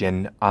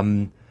question.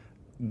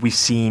 We've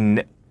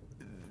seen,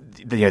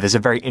 there's a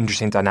very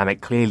interesting dynamic.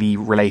 Clearly,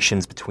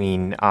 relations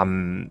between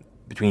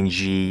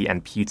Xi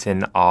and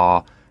Putin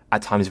are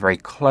at times very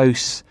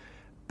close,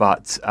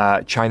 but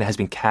China has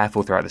been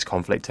careful throughout this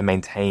conflict to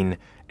maintain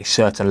a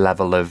certain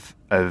level of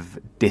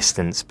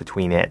distance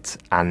between it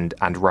and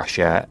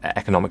Russia,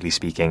 economically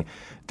speaking.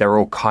 There are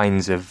all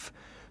kinds of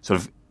sort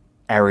of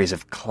areas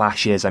of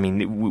clashes. I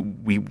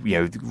mean, we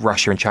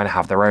Russia and China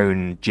have their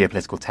own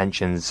geopolitical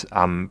tensions,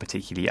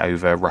 particularly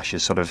over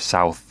Russia's sort of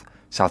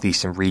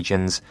southeastern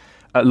regions.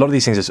 A lot of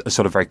these things are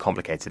sort of very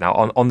complicated. Now,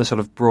 on the sort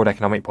of broad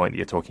economic point that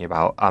you're talking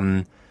about,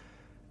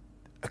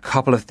 a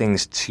couple of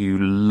things to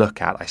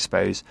look at, I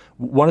suppose.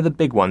 One of the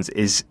big ones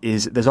is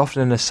there's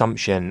often an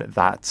assumption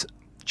that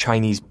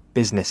Chinese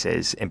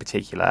businesses in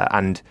particular,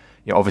 and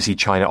obviously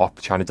China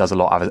does a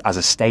lot as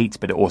a state,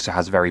 but it also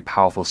has very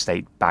powerful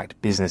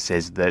state-backed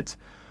businesses that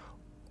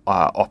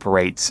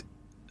operate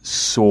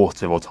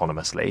sort of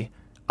autonomously.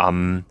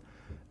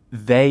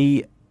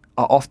 They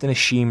are often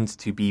assumed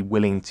to be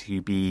willing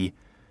to be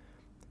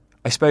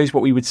I suppose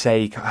what we would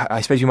say,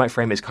 I suppose you might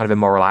frame it as kind of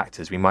immoral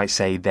actors. We might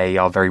say they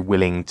are very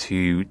willing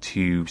to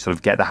sort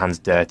of get their hands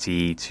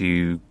dirty,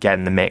 to get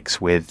in the mix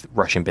with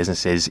Russian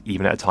businesses,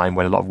 even at a time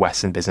when a lot of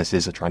Western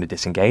businesses are trying to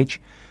disengage.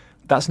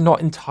 That's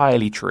not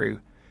entirely true.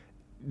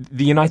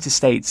 The United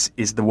States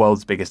is the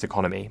world's biggest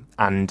economy,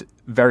 and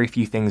very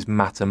few things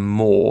matter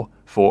more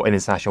for an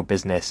international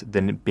business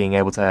than being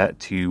able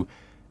to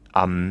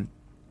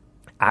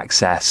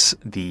access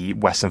the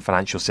Western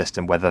financial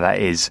system, whether that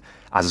is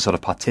as a sort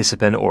of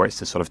participant, or it's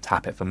to sort of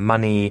tap it for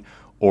money,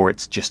 or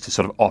it's just to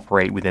sort of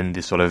operate within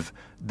the sort of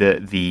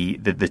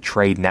the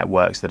trade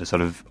networks that are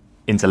sort of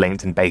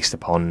interlinked and based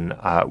upon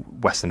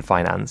Western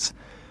finance.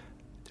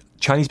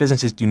 Chinese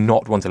businesses do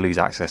not want to lose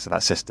access to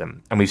that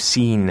system, and we've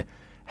seen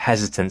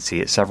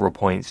hesitancy at several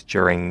points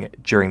during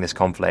this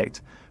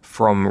conflict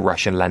from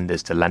Russian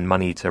lenders to lend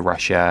money to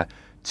Russia,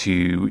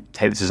 to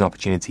take this as an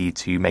opportunity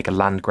to make a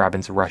land grab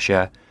into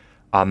Russia,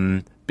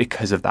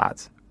 because of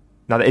that.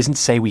 Now, that isn't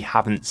to say we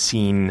haven't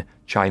seen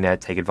China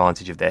take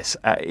advantage of this.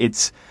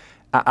 It's,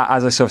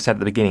 as I sort of said at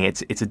the beginning,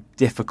 it's a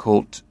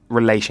difficult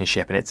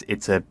relationship, and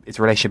it's a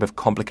relationship of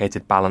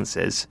complicated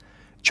balances.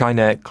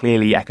 China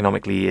clearly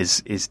economically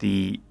is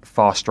the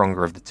far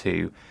stronger of the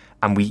two,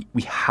 and we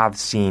have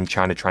seen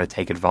China trying to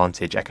take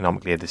advantage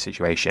economically of the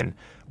situation.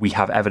 We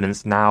have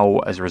evidence now,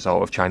 as a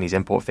result of Chinese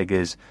import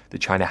figures, that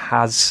China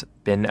has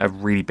been a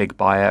really big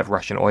buyer of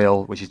Russian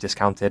oil, which is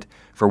discounted.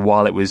 For a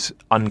while, it was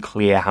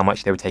unclear how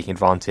much they were taking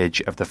advantage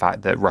of the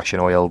fact that Russian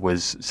oil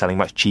was selling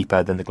much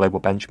cheaper than the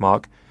global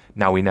benchmark.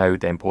 Now we know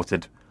they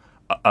imported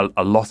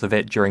a lot of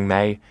it during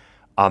May.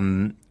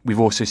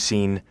 We've also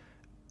seen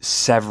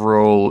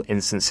several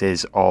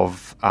instances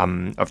of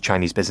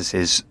Chinese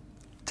businesses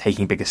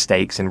taking bigger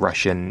stakes in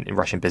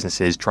Russian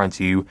businesses, trying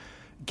to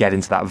get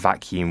into that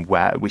vacuum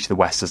which the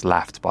West has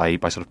left by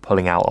sort of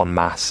pulling out en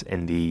masse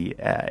in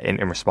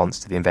response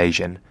to the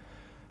invasion.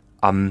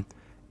 In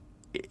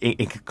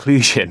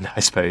conclusion, I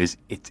suppose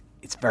it's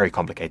very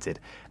complicated,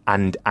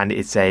 and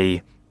it's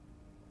a,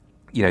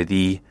 you know,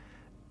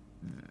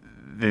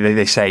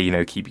 they say, you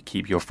know,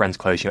 keep your friends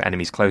close, your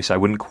enemies close. I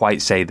wouldn't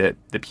quite say that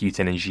the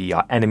Putin and Xi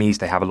are enemies.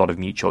 They have a lot of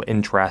mutual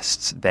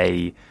interests.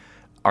 They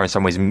are in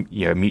some ways,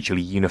 you know,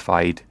 mutually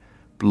unified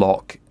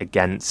bloc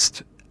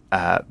against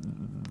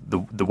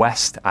the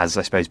West, as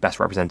I suppose best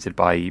represented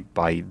by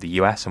the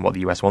US and what the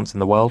US wants in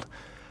the world.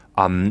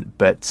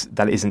 But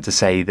that isn't to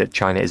say that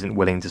China isn't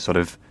willing to sort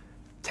of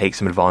take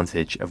some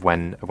advantage of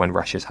when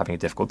Russia's having a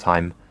difficult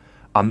time.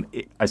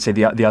 I'd say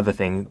the other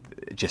thing,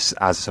 just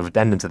as a sort of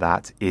addendum to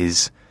that,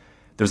 is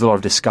there was a lot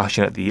of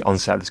discussion at the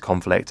onset of this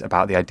conflict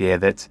about the idea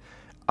that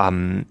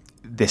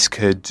this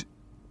could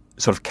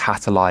sort of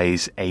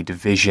catalyse a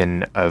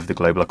division of the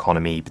global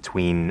economy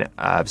between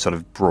sort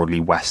of broadly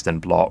Western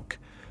bloc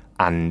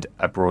and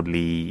a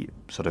broadly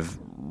sort of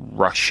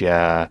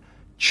Russia,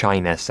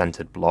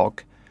 China-centred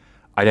bloc.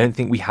 I don't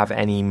think we have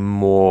any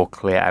more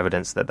clear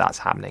evidence that that's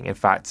happening. In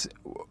fact,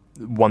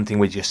 one thing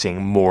we're just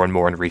seeing more and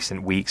more in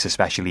recent weeks,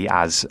 especially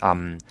as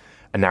a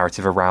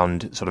narrative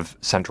around sort of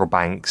central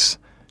banks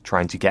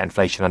trying to get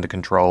inflation under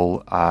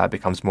control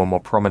becomes more and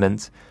more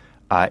prominent,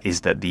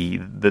 is that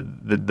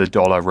the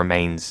dollar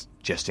remains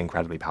just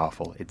incredibly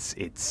powerful. It's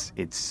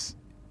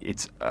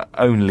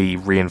only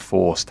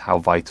reinforced how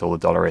vital the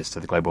dollar is to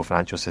the global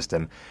financial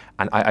system.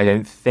 And I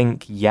don't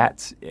think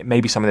yet, it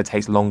may be something that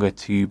takes longer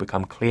to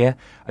become clear,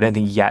 I don't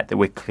think yet that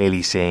we're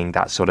clearly seeing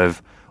that sort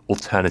of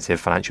alternative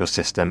financial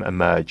system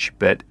emerge.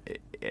 But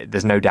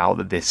there's no doubt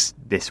that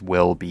this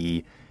will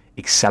be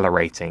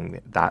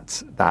accelerating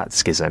that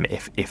schism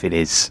if it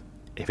is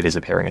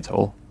appearing at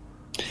all.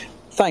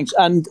 Thanks.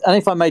 And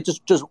if I may,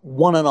 just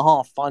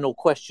 1.5 final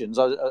questions.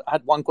 I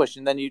had one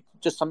question, then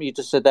something you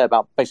just said there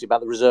about basically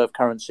about the reserve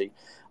currency.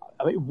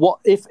 I mean, what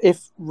if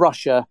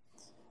Russia?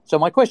 So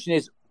my question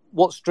is,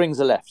 what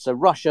strings are left? So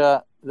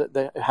Russia,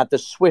 they had the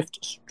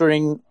SWIFT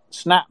string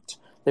snapped.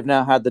 They've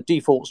now had the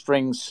default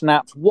string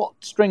snapped.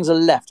 What strings are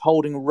left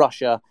holding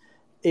Russia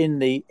in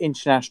the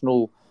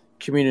international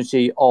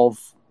community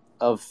of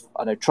I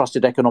don't know,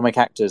 trusted economic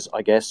actors,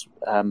 I guess,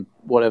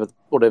 whatever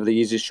the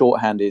easiest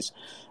shorthand is,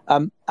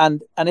 and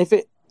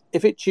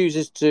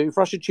if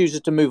Russia chooses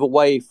to move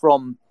away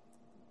from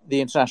the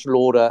international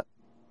order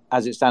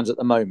as it stands at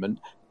the moment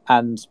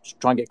and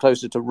try and get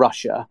closer to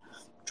Russia,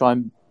 try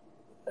and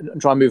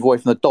move away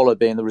from the dollar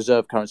being the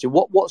reserve currency,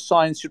 what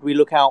signs should we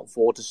look out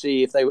for to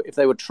see if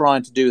they were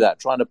trying to do that,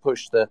 trying to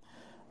push the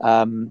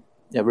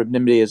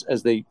renminbi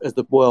as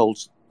the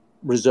world's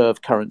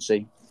reserve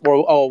currency?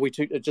 Or we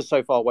took just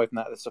so far away from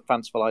that. That's a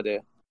fanciful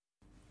idea.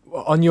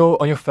 On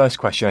your first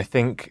question, I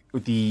think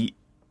the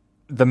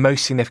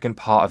most significant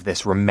part of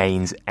this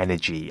remains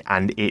energy,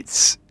 and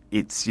it's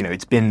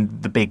been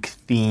the big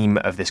theme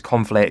of this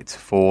conflict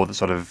for the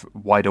sort of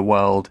wider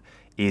world,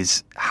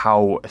 is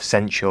how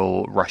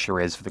essential Russia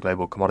is for the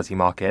global commodity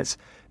markets.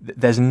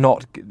 There's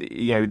no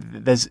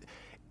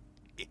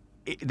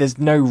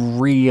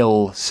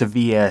real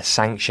severe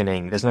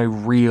sanctioning. There's no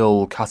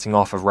real cutting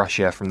off of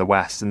Russia from the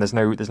West, and there's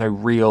no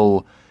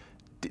real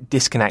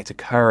disconnect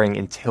occurring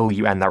until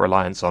you end that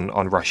reliance on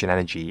Russian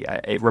energy.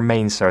 It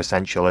remains so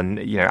essential. And,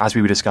 as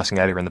we were discussing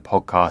earlier in the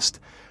podcast,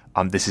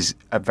 this is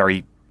a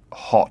very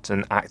hot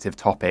and active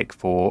topic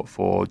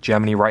for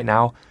Germany right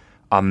now.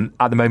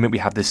 At the moment, we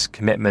have this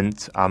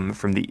commitment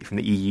from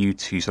the EU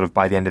to sort of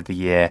by the end of the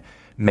year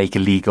make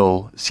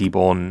illegal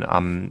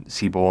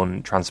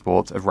seaborne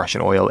transport of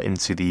Russian oil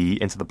into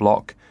the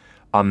bloc.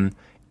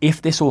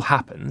 If this all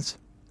happens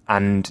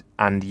and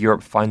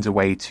Europe finds a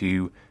way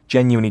to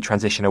genuinely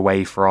transition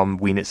away from,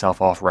 wean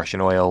itself off Russian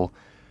oil,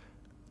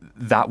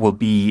 that will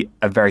be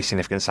a very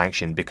significant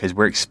sanction, because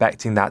we're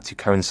expecting that to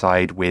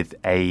coincide with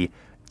a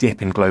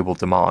dip in global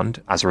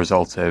demand as a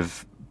result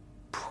of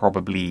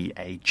probably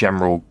a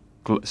general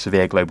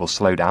severe global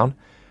slowdown.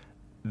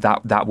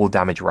 That will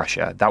damage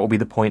Russia. That will be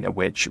the point at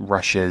which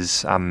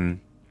Russia's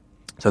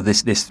so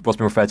this what's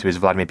been referred to as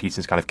Vladimir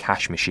Putin's kind of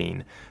cash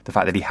machine. The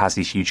fact that he has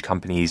these huge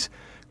companies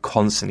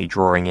constantly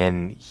drawing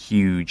in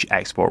huge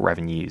export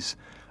revenues.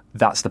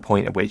 That's the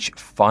point at which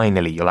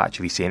finally you'll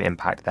actually see an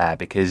impact there,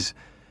 because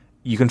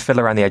you can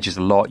fiddle around the edges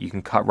a lot. You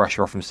can cut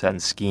Russia off from certain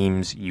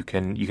schemes. You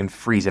can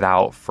freeze it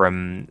out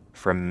from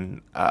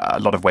a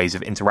lot of ways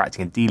of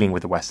interacting and dealing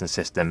with the Western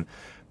system.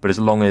 But as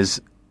long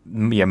as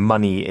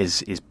money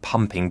is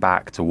pumping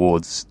back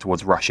towards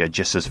Russia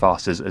just as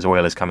fast as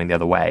oil is coming the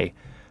other way,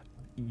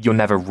 you're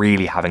never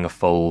really having a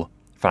full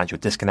financial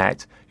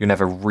disconnect. You're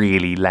never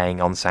really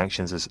laying on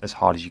sanctions as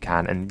hard as you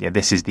can. And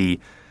this is the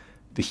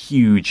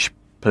huge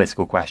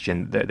political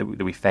question that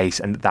we face,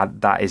 and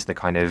that is the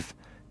kind of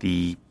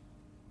the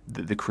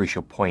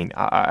crucial point.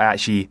 I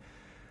actually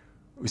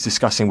was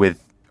discussing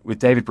with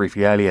David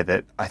briefly earlier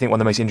that I think one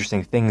of the most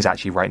interesting things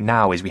actually right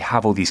now is we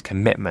have all these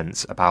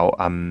commitments about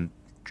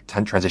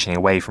transitioning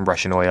away from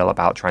Russian oil,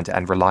 about trying to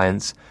end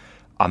reliance.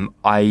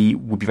 I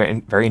would be very,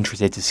 very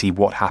interested to see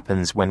what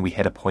happens when we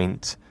hit a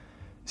point,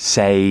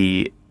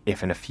 say,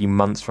 if in a few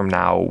months from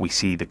now we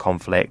see the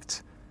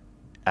conflict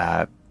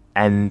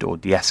end or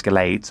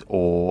de-escalate,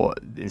 or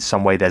in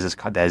some way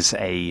there's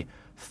a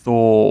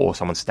thaw or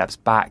someone steps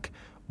back.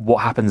 What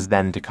happens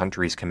then to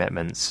countries'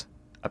 commitments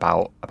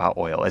about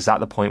oil? Is that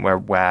the point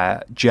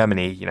where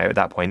Germany, at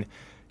that point,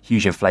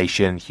 huge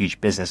inflation, huge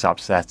business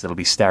upset, it'll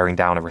be staring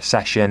down a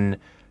recession.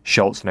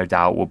 Scholz, no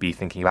doubt, will be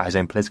thinking about his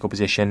own political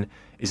position.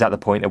 Is that the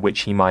point at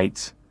which he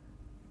might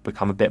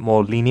become a bit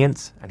more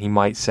lenient, and he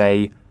might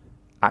say,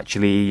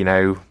 actually,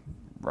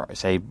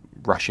 say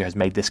Russia has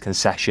made this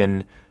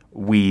concession,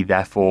 we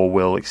therefore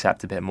will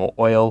accept a bit more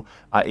oil?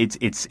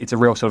 It's a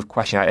real sort of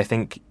question. I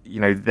think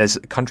there's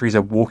countries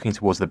are walking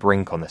towards the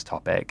brink on this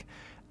topic,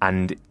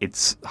 and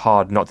it's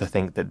hard not to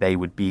think that they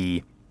would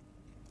be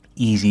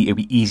easy. It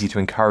would be easy to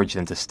encourage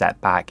them to step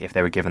back if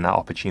they were given that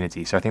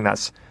opportunity. So I think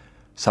that's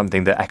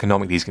something that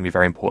economically is going to be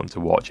very important to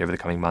watch over the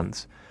coming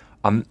months.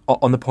 On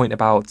the point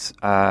about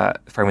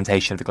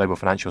fragmentation of the global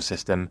financial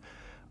system,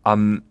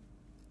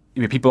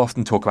 people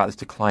often talk about this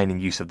decline in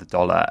use of the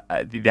dollar.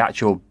 The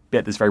actual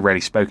bit that's very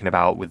rarely spoken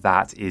about with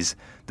that is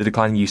the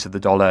decline in use of the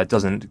dollar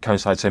doesn't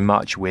coincide so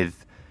much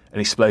with an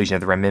explosion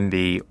of the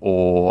renminbi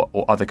or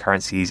other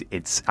currencies.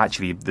 It's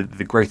actually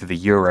the growth of the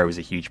euro is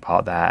a huge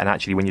part there. And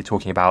actually, when you're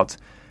talking about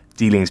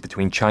dealings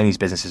between Chinese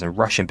businesses and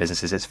Russian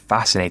businesses, it's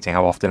fascinating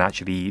how often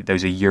actually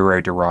those are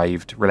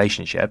euro-derived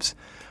relationships.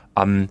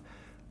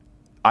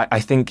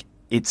 I think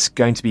it's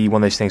going to be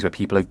one of those things where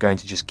people are going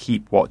to just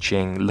keep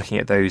watching, looking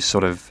at those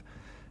sort of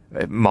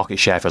market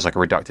share feels like a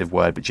reductive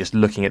word, but just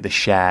looking at the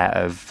share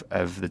of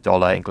the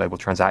dollar in global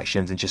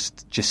transactions and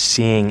just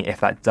seeing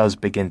if that does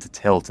begin to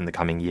tilt in the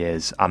coming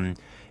years.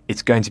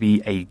 It's going to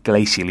be a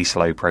glacially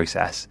slow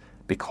process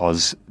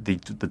because the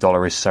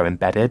dollar is so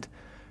embedded.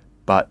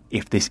 But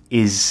if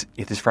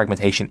this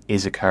fragmentation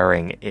is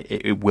occurring,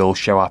 it will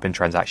show up in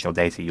transactional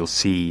data. You'll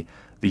see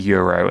the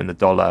euro and the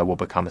dollar will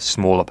become a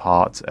smaller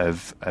part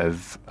of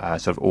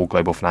sort of all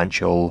global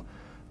financial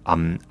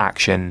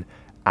action.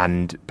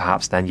 And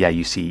perhaps then,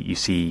 you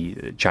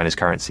see China's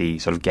currency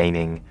sort of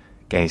gaining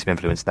some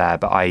influence there.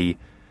 But I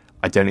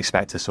don't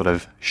expect a sort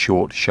of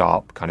short,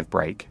 sharp kind of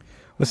break.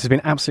 This has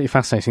been absolutely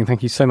fascinating.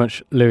 Thank you so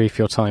much, Louis,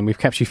 for your time. We've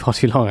kept you far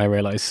too long, I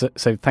realise.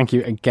 So thank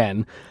you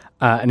again.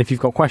 And if you've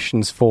got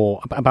questions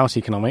about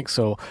economics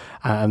or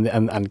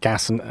and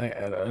gas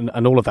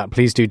and all of that,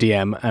 please do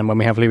DM. And when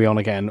we have Louis on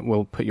again,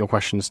 we'll put your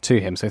questions to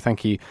him. So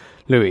thank you,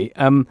 Louis.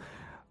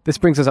 This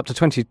brings us up to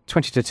 20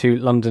 to 2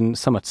 London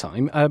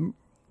summertime.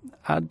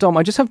 Dom,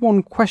 I just have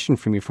one question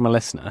from you from a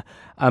listener.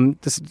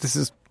 This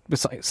is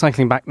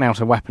cycling back now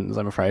to weapons,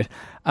 I'm afraid.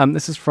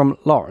 This is from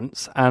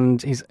Lawrence,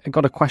 and he's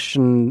got a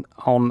question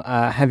on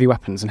heavy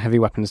weapons and heavy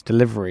weapons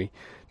delivery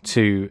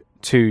to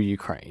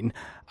Ukraine.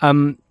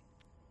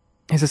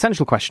 His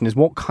essential question is,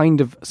 what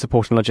kind of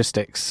support and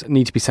logistics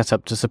need to be set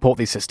up to support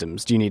these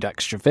systems? Do you need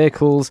extra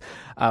vehicles?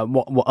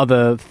 What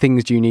other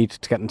things do you need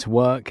to get them to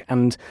work?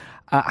 And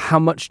how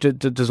much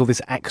does all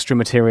this extra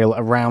material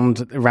around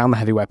the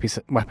heavy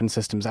weapon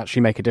systems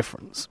actually make a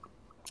difference?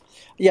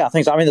 Yeah, I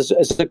think so. I mean,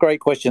 it's a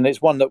great question.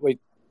 It's one that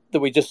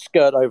we just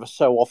skirt over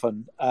so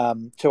often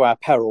to our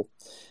peril.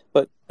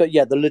 But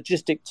yeah, the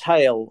logistic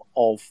tail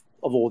of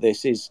of all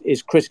this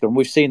is critical, and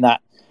we've seen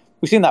that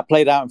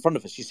played out in front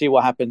of us. You see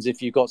what happens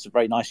if you've got some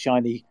very nice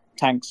shiny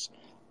tanks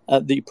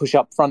that you push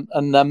up front,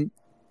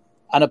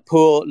 and a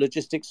poor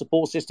logistics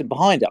support system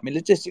behind it. I mean,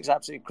 logistics are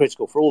absolutely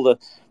critical for all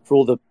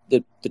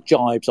the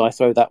jibes I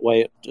throw that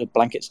way at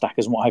blanket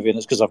stackers and what have you. And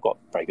it's because I've got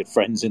very good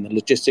friends in the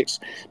logistics.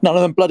 None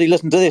of them bloody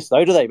listen to this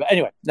though, do they? But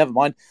anyway, never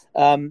mind.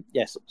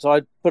 Yes, so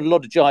I put a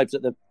lot of jibes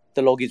at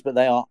the loggies, but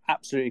they are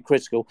absolutely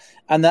critical.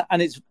 And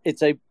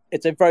it's a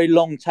very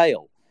long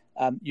tail.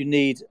 You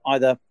need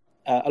either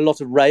a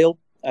lot of rail,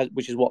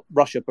 which is what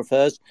Russia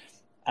prefers.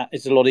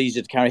 It's a lot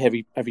easier to carry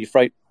heavy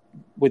freight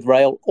with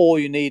rail, or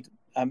you need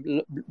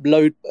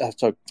low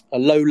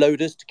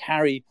loaders to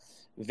carry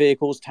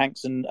vehicles,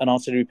 tanks, and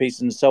artillery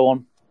pieces and so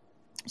on,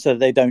 so that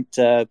they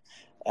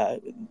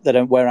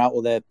don't wear out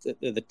all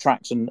the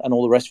tracks and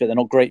all the rest of it. They're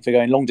not great for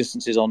going long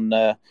distances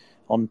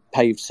on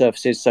paved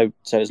surfaces, so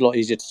it's a lot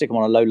easier to stick them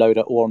on a low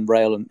loader or on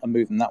rail and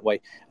move them that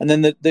way. And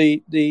then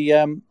the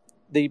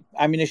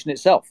ammunition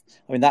itself,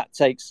 I mean, that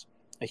takes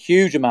a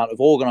huge amount of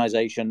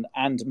organisation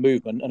and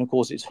movement, and of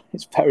course it's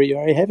very,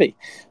 very heavy.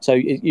 So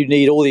you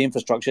need all the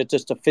infrastructure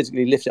just to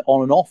physically lift it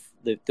on and off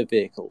the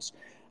vehicles,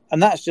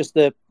 and that's just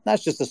the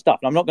stuff.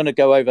 And I'm not going to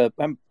go over.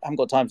 I haven't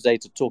got time today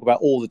to talk about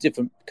all the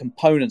different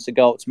components that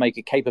go up to make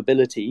a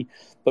capability.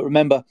 But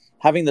remember,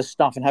 having the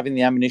stuff and having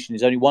the ammunition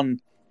is only one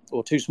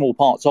or two small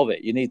parts of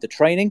it. You need the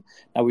training.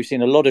 Now we've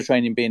seen a lot of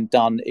training being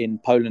done in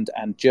Poland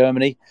and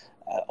Germany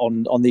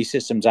on these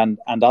systems and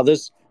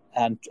others.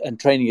 And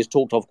training is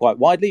talked of quite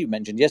widely. You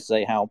mentioned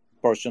yesterday how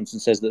Boris Johnson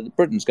says that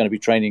Britain's going to be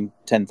training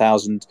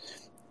 10,000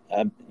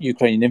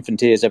 Ukrainian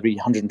infanteers every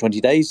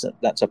 120 days.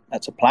 That's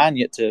a plan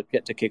yet to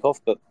kick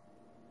off, but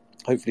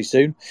hopefully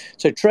soon.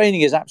 So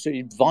training is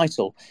absolutely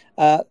vital.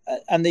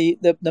 And the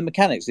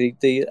mechanics,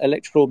 the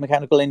electrical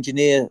mechanical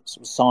engineer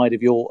side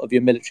of your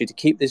military to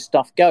keep this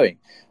stuff going.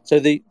 So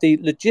the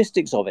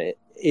logistics of it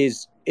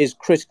is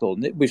critical.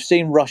 We've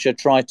seen Russia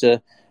try to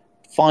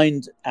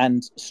find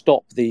and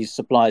stop these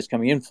supplies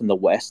coming in from the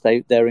West.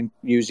 They're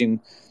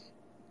using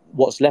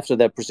what's left of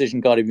their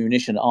precision-guided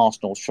munition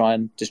arsenals to try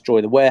and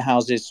destroy the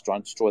warehouses, try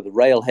and destroy the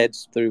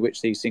railheads through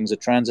which these things are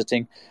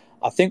transiting.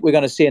 I think we're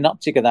going to see an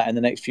uptick of that in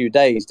the next few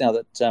days now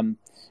that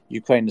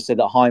Ukraine has said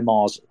that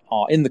HIMARS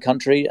are in the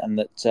country and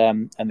that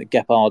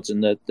Gepards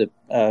and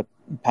the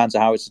Panzer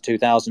Howitzer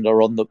 2000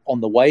 are on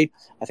the way.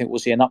 I think we'll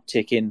see an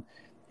uptick in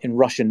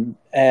Russian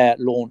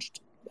air-launched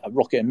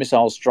rocket and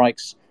missile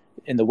strikes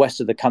in the west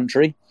of the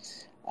country,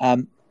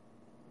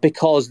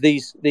 because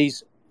these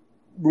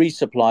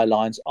resupply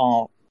lines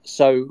are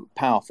so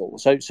powerful,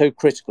 so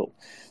critical,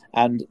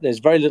 and there's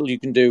very little you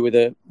can do with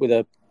a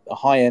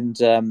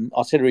high-end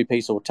artillery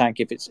piece or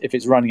tank if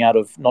it's running out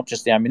of not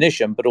just the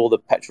ammunition but all the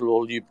petrol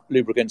or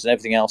lubricants and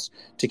everything else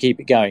to keep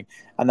it going.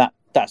 And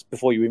that's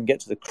before you even get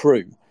to the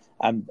crew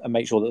and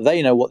make sure that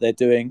they know what they're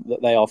doing,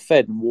 that they are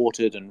fed and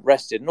watered and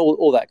rested and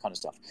all that kind of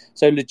stuff.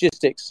 So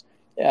logistics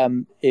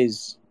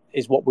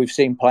is what we've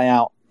seen play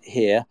out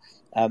here.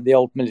 The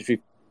old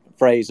military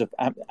phrase of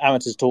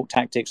amateurs talk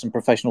tactics and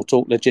professional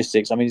talk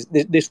logistics. I mean,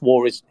 this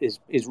war is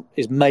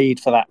made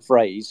for that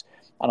phrase,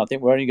 and I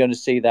think we're only going to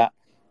see that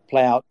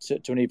play out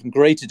to an even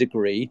greater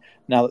degree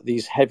now that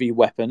these heavy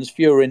weapons,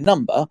 fewer in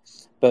number,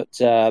 but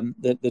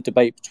the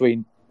debate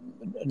between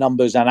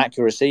numbers and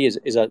accuracy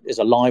is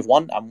a live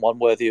one and one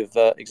worthy of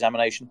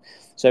examination.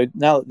 So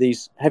now that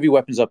these heavy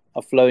weapons are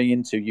flowing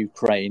into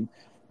Ukraine,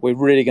 we're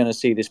really going to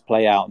see this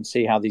play out and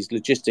see how these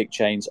logistic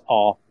chains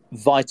are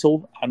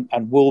vital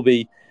and will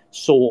be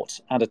sought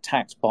and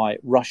attacked by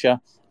Russia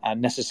and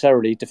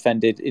necessarily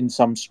defended in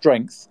some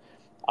strength.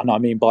 And I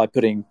mean by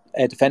putting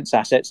air defense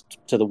assets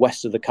to the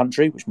west of the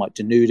country, which might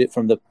denude it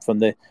from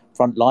the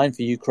front line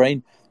for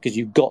Ukraine, because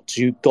you've got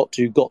to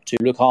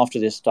look after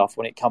this stuff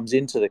when it comes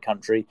into the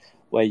country,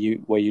 where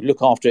you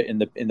look after it in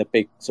the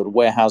big sort of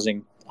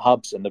warehousing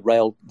hubs and the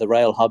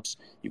rail hubs.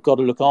 You've got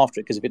to look after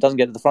it, because if it doesn't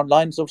get to the front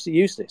line, it's obviously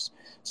useless.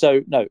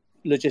 So no,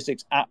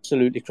 logistics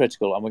absolutely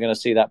critical, and we're going to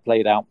see that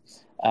played out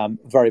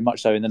very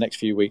much so in the next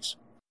few weeks.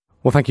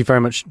 Well, thank you very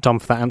much, Dom,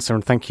 for that answer,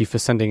 and thank you for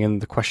sending in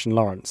the question,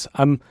 Lawrence.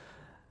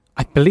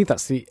 I believe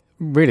that's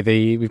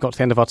we've got to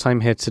the end of our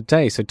time here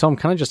today. So, Tom,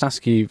 can I just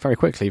ask you very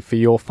quickly for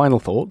your final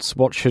thoughts?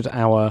 What should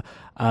our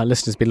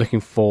listeners be looking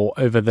for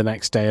over the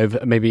next day,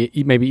 over maybe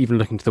even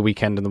looking to the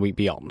weekend and the week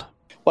beyond?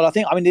 Well,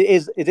 I mean, it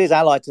is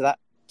allied to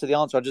the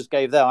answer I just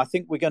gave there. I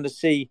think we're going to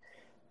see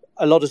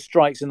a lot of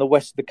strikes in the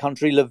west of the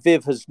country.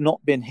 Lviv has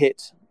not been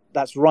hit.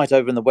 That's right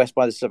over in the west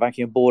by the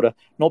Slovakian border.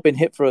 Not been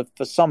hit for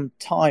some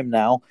time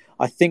now.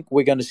 I think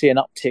we're going to see an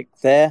uptick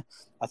there.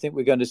 I think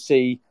we're going to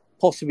see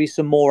possibly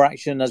some more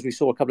action, as we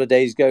saw a couple of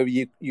days ago,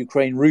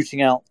 Ukraine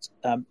rooting out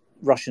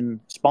Russian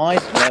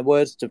spies, in their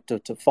words,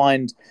 to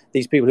find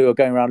these people who are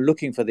going around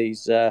looking for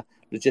these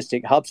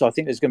logistic hubs. So I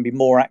think there's going to be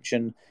more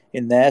action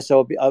in there.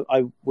 So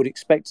I would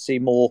expect to see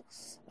more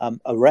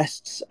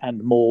arrests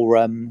and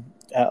more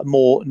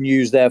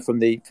news there from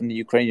the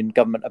Ukrainian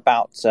government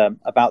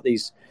about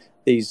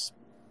these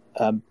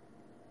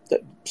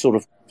sort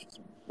of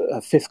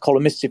fifth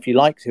columnists, if you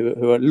like,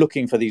 who are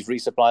looking for these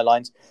resupply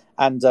lines.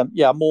 and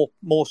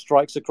more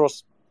strikes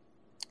across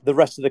the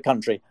rest of the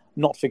country.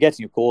 Not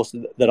forgetting, of course,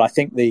 that I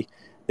think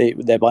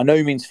they're by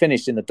no means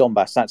finished in the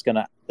Donbas.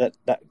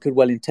 That could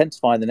well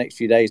intensify in the next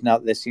few days. Now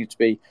that there seems to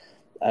be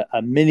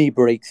a mini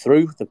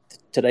breakthrough.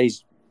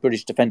 Today's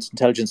British Defence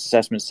Intelligence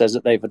Assessment says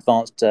that they've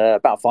advanced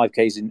about 5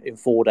 k's in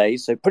 4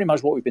 days. So pretty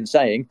much what we've been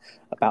saying,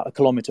 about a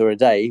kilometre a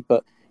day.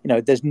 But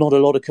there's not a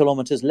lot of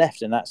kilometres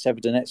left in that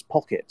Severodonetsk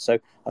pocket. So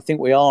I think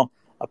we are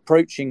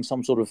approaching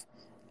some sort of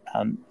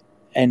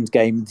end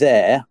game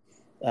there.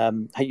 I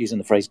hate using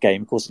the phrase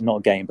game. Of course, it's not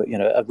a game, but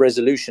a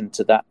resolution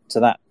to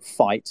that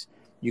fight.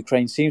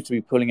 Ukraine seems to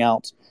be pulling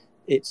out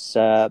its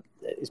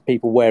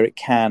people where it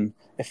can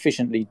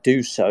efficiently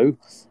do so,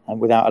 and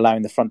without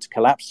allowing the front to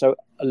collapse. So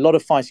a lot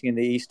of fighting in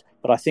the east,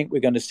 but I think we're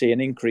going to see an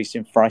increase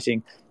in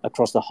fighting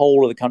across the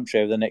whole of the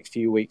country over the next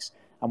few weeks.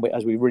 And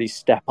as we really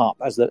step up,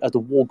 as the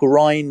war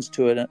grinds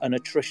to an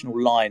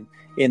attritional line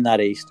in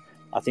that east,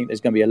 I think there's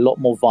going to be a lot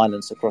more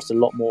violence across a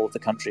lot more of the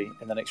country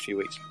in the next few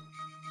weeks.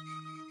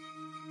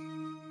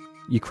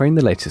 Ukraine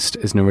the Latest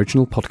is an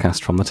original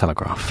podcast from The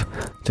Telegraph.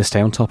 To stay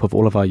on top of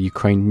all of our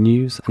Ukraine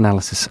news,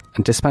 analysis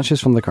and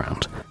dispatches from the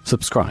ground,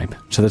 subscribe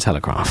to The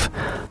Telegraph.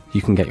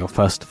 You can get your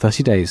first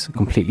 30 days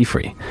completely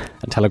free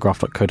at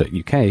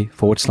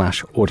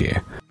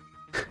telegraph.co.uk/audio.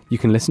 You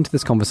can listen to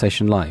this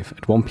conversation live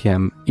at 1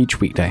 p.m.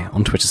 each weekday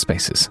on Twitter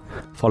Spaces.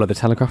 Follow The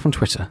Telegraph on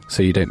Twitter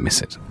so you don't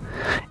miss it.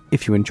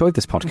 If you enjoyed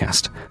this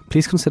podcast,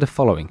 please consider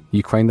following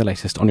Ukraine the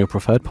Latest on your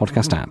preferred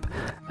podcast app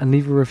and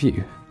leave a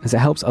review, as it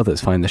helps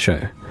others find the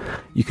show.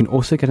 You can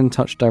also get in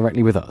touch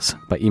directly with us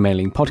by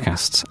emailing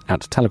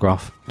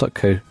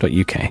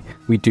podcasts@telegraph.co.uk.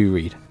 We do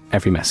read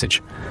every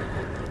message.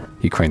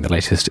 Ukraine the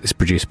Latest is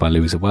produced by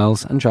Louisa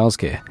Wells and Giles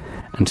Gear,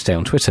 and today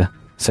on Twitter,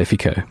 Sophie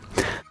Coe.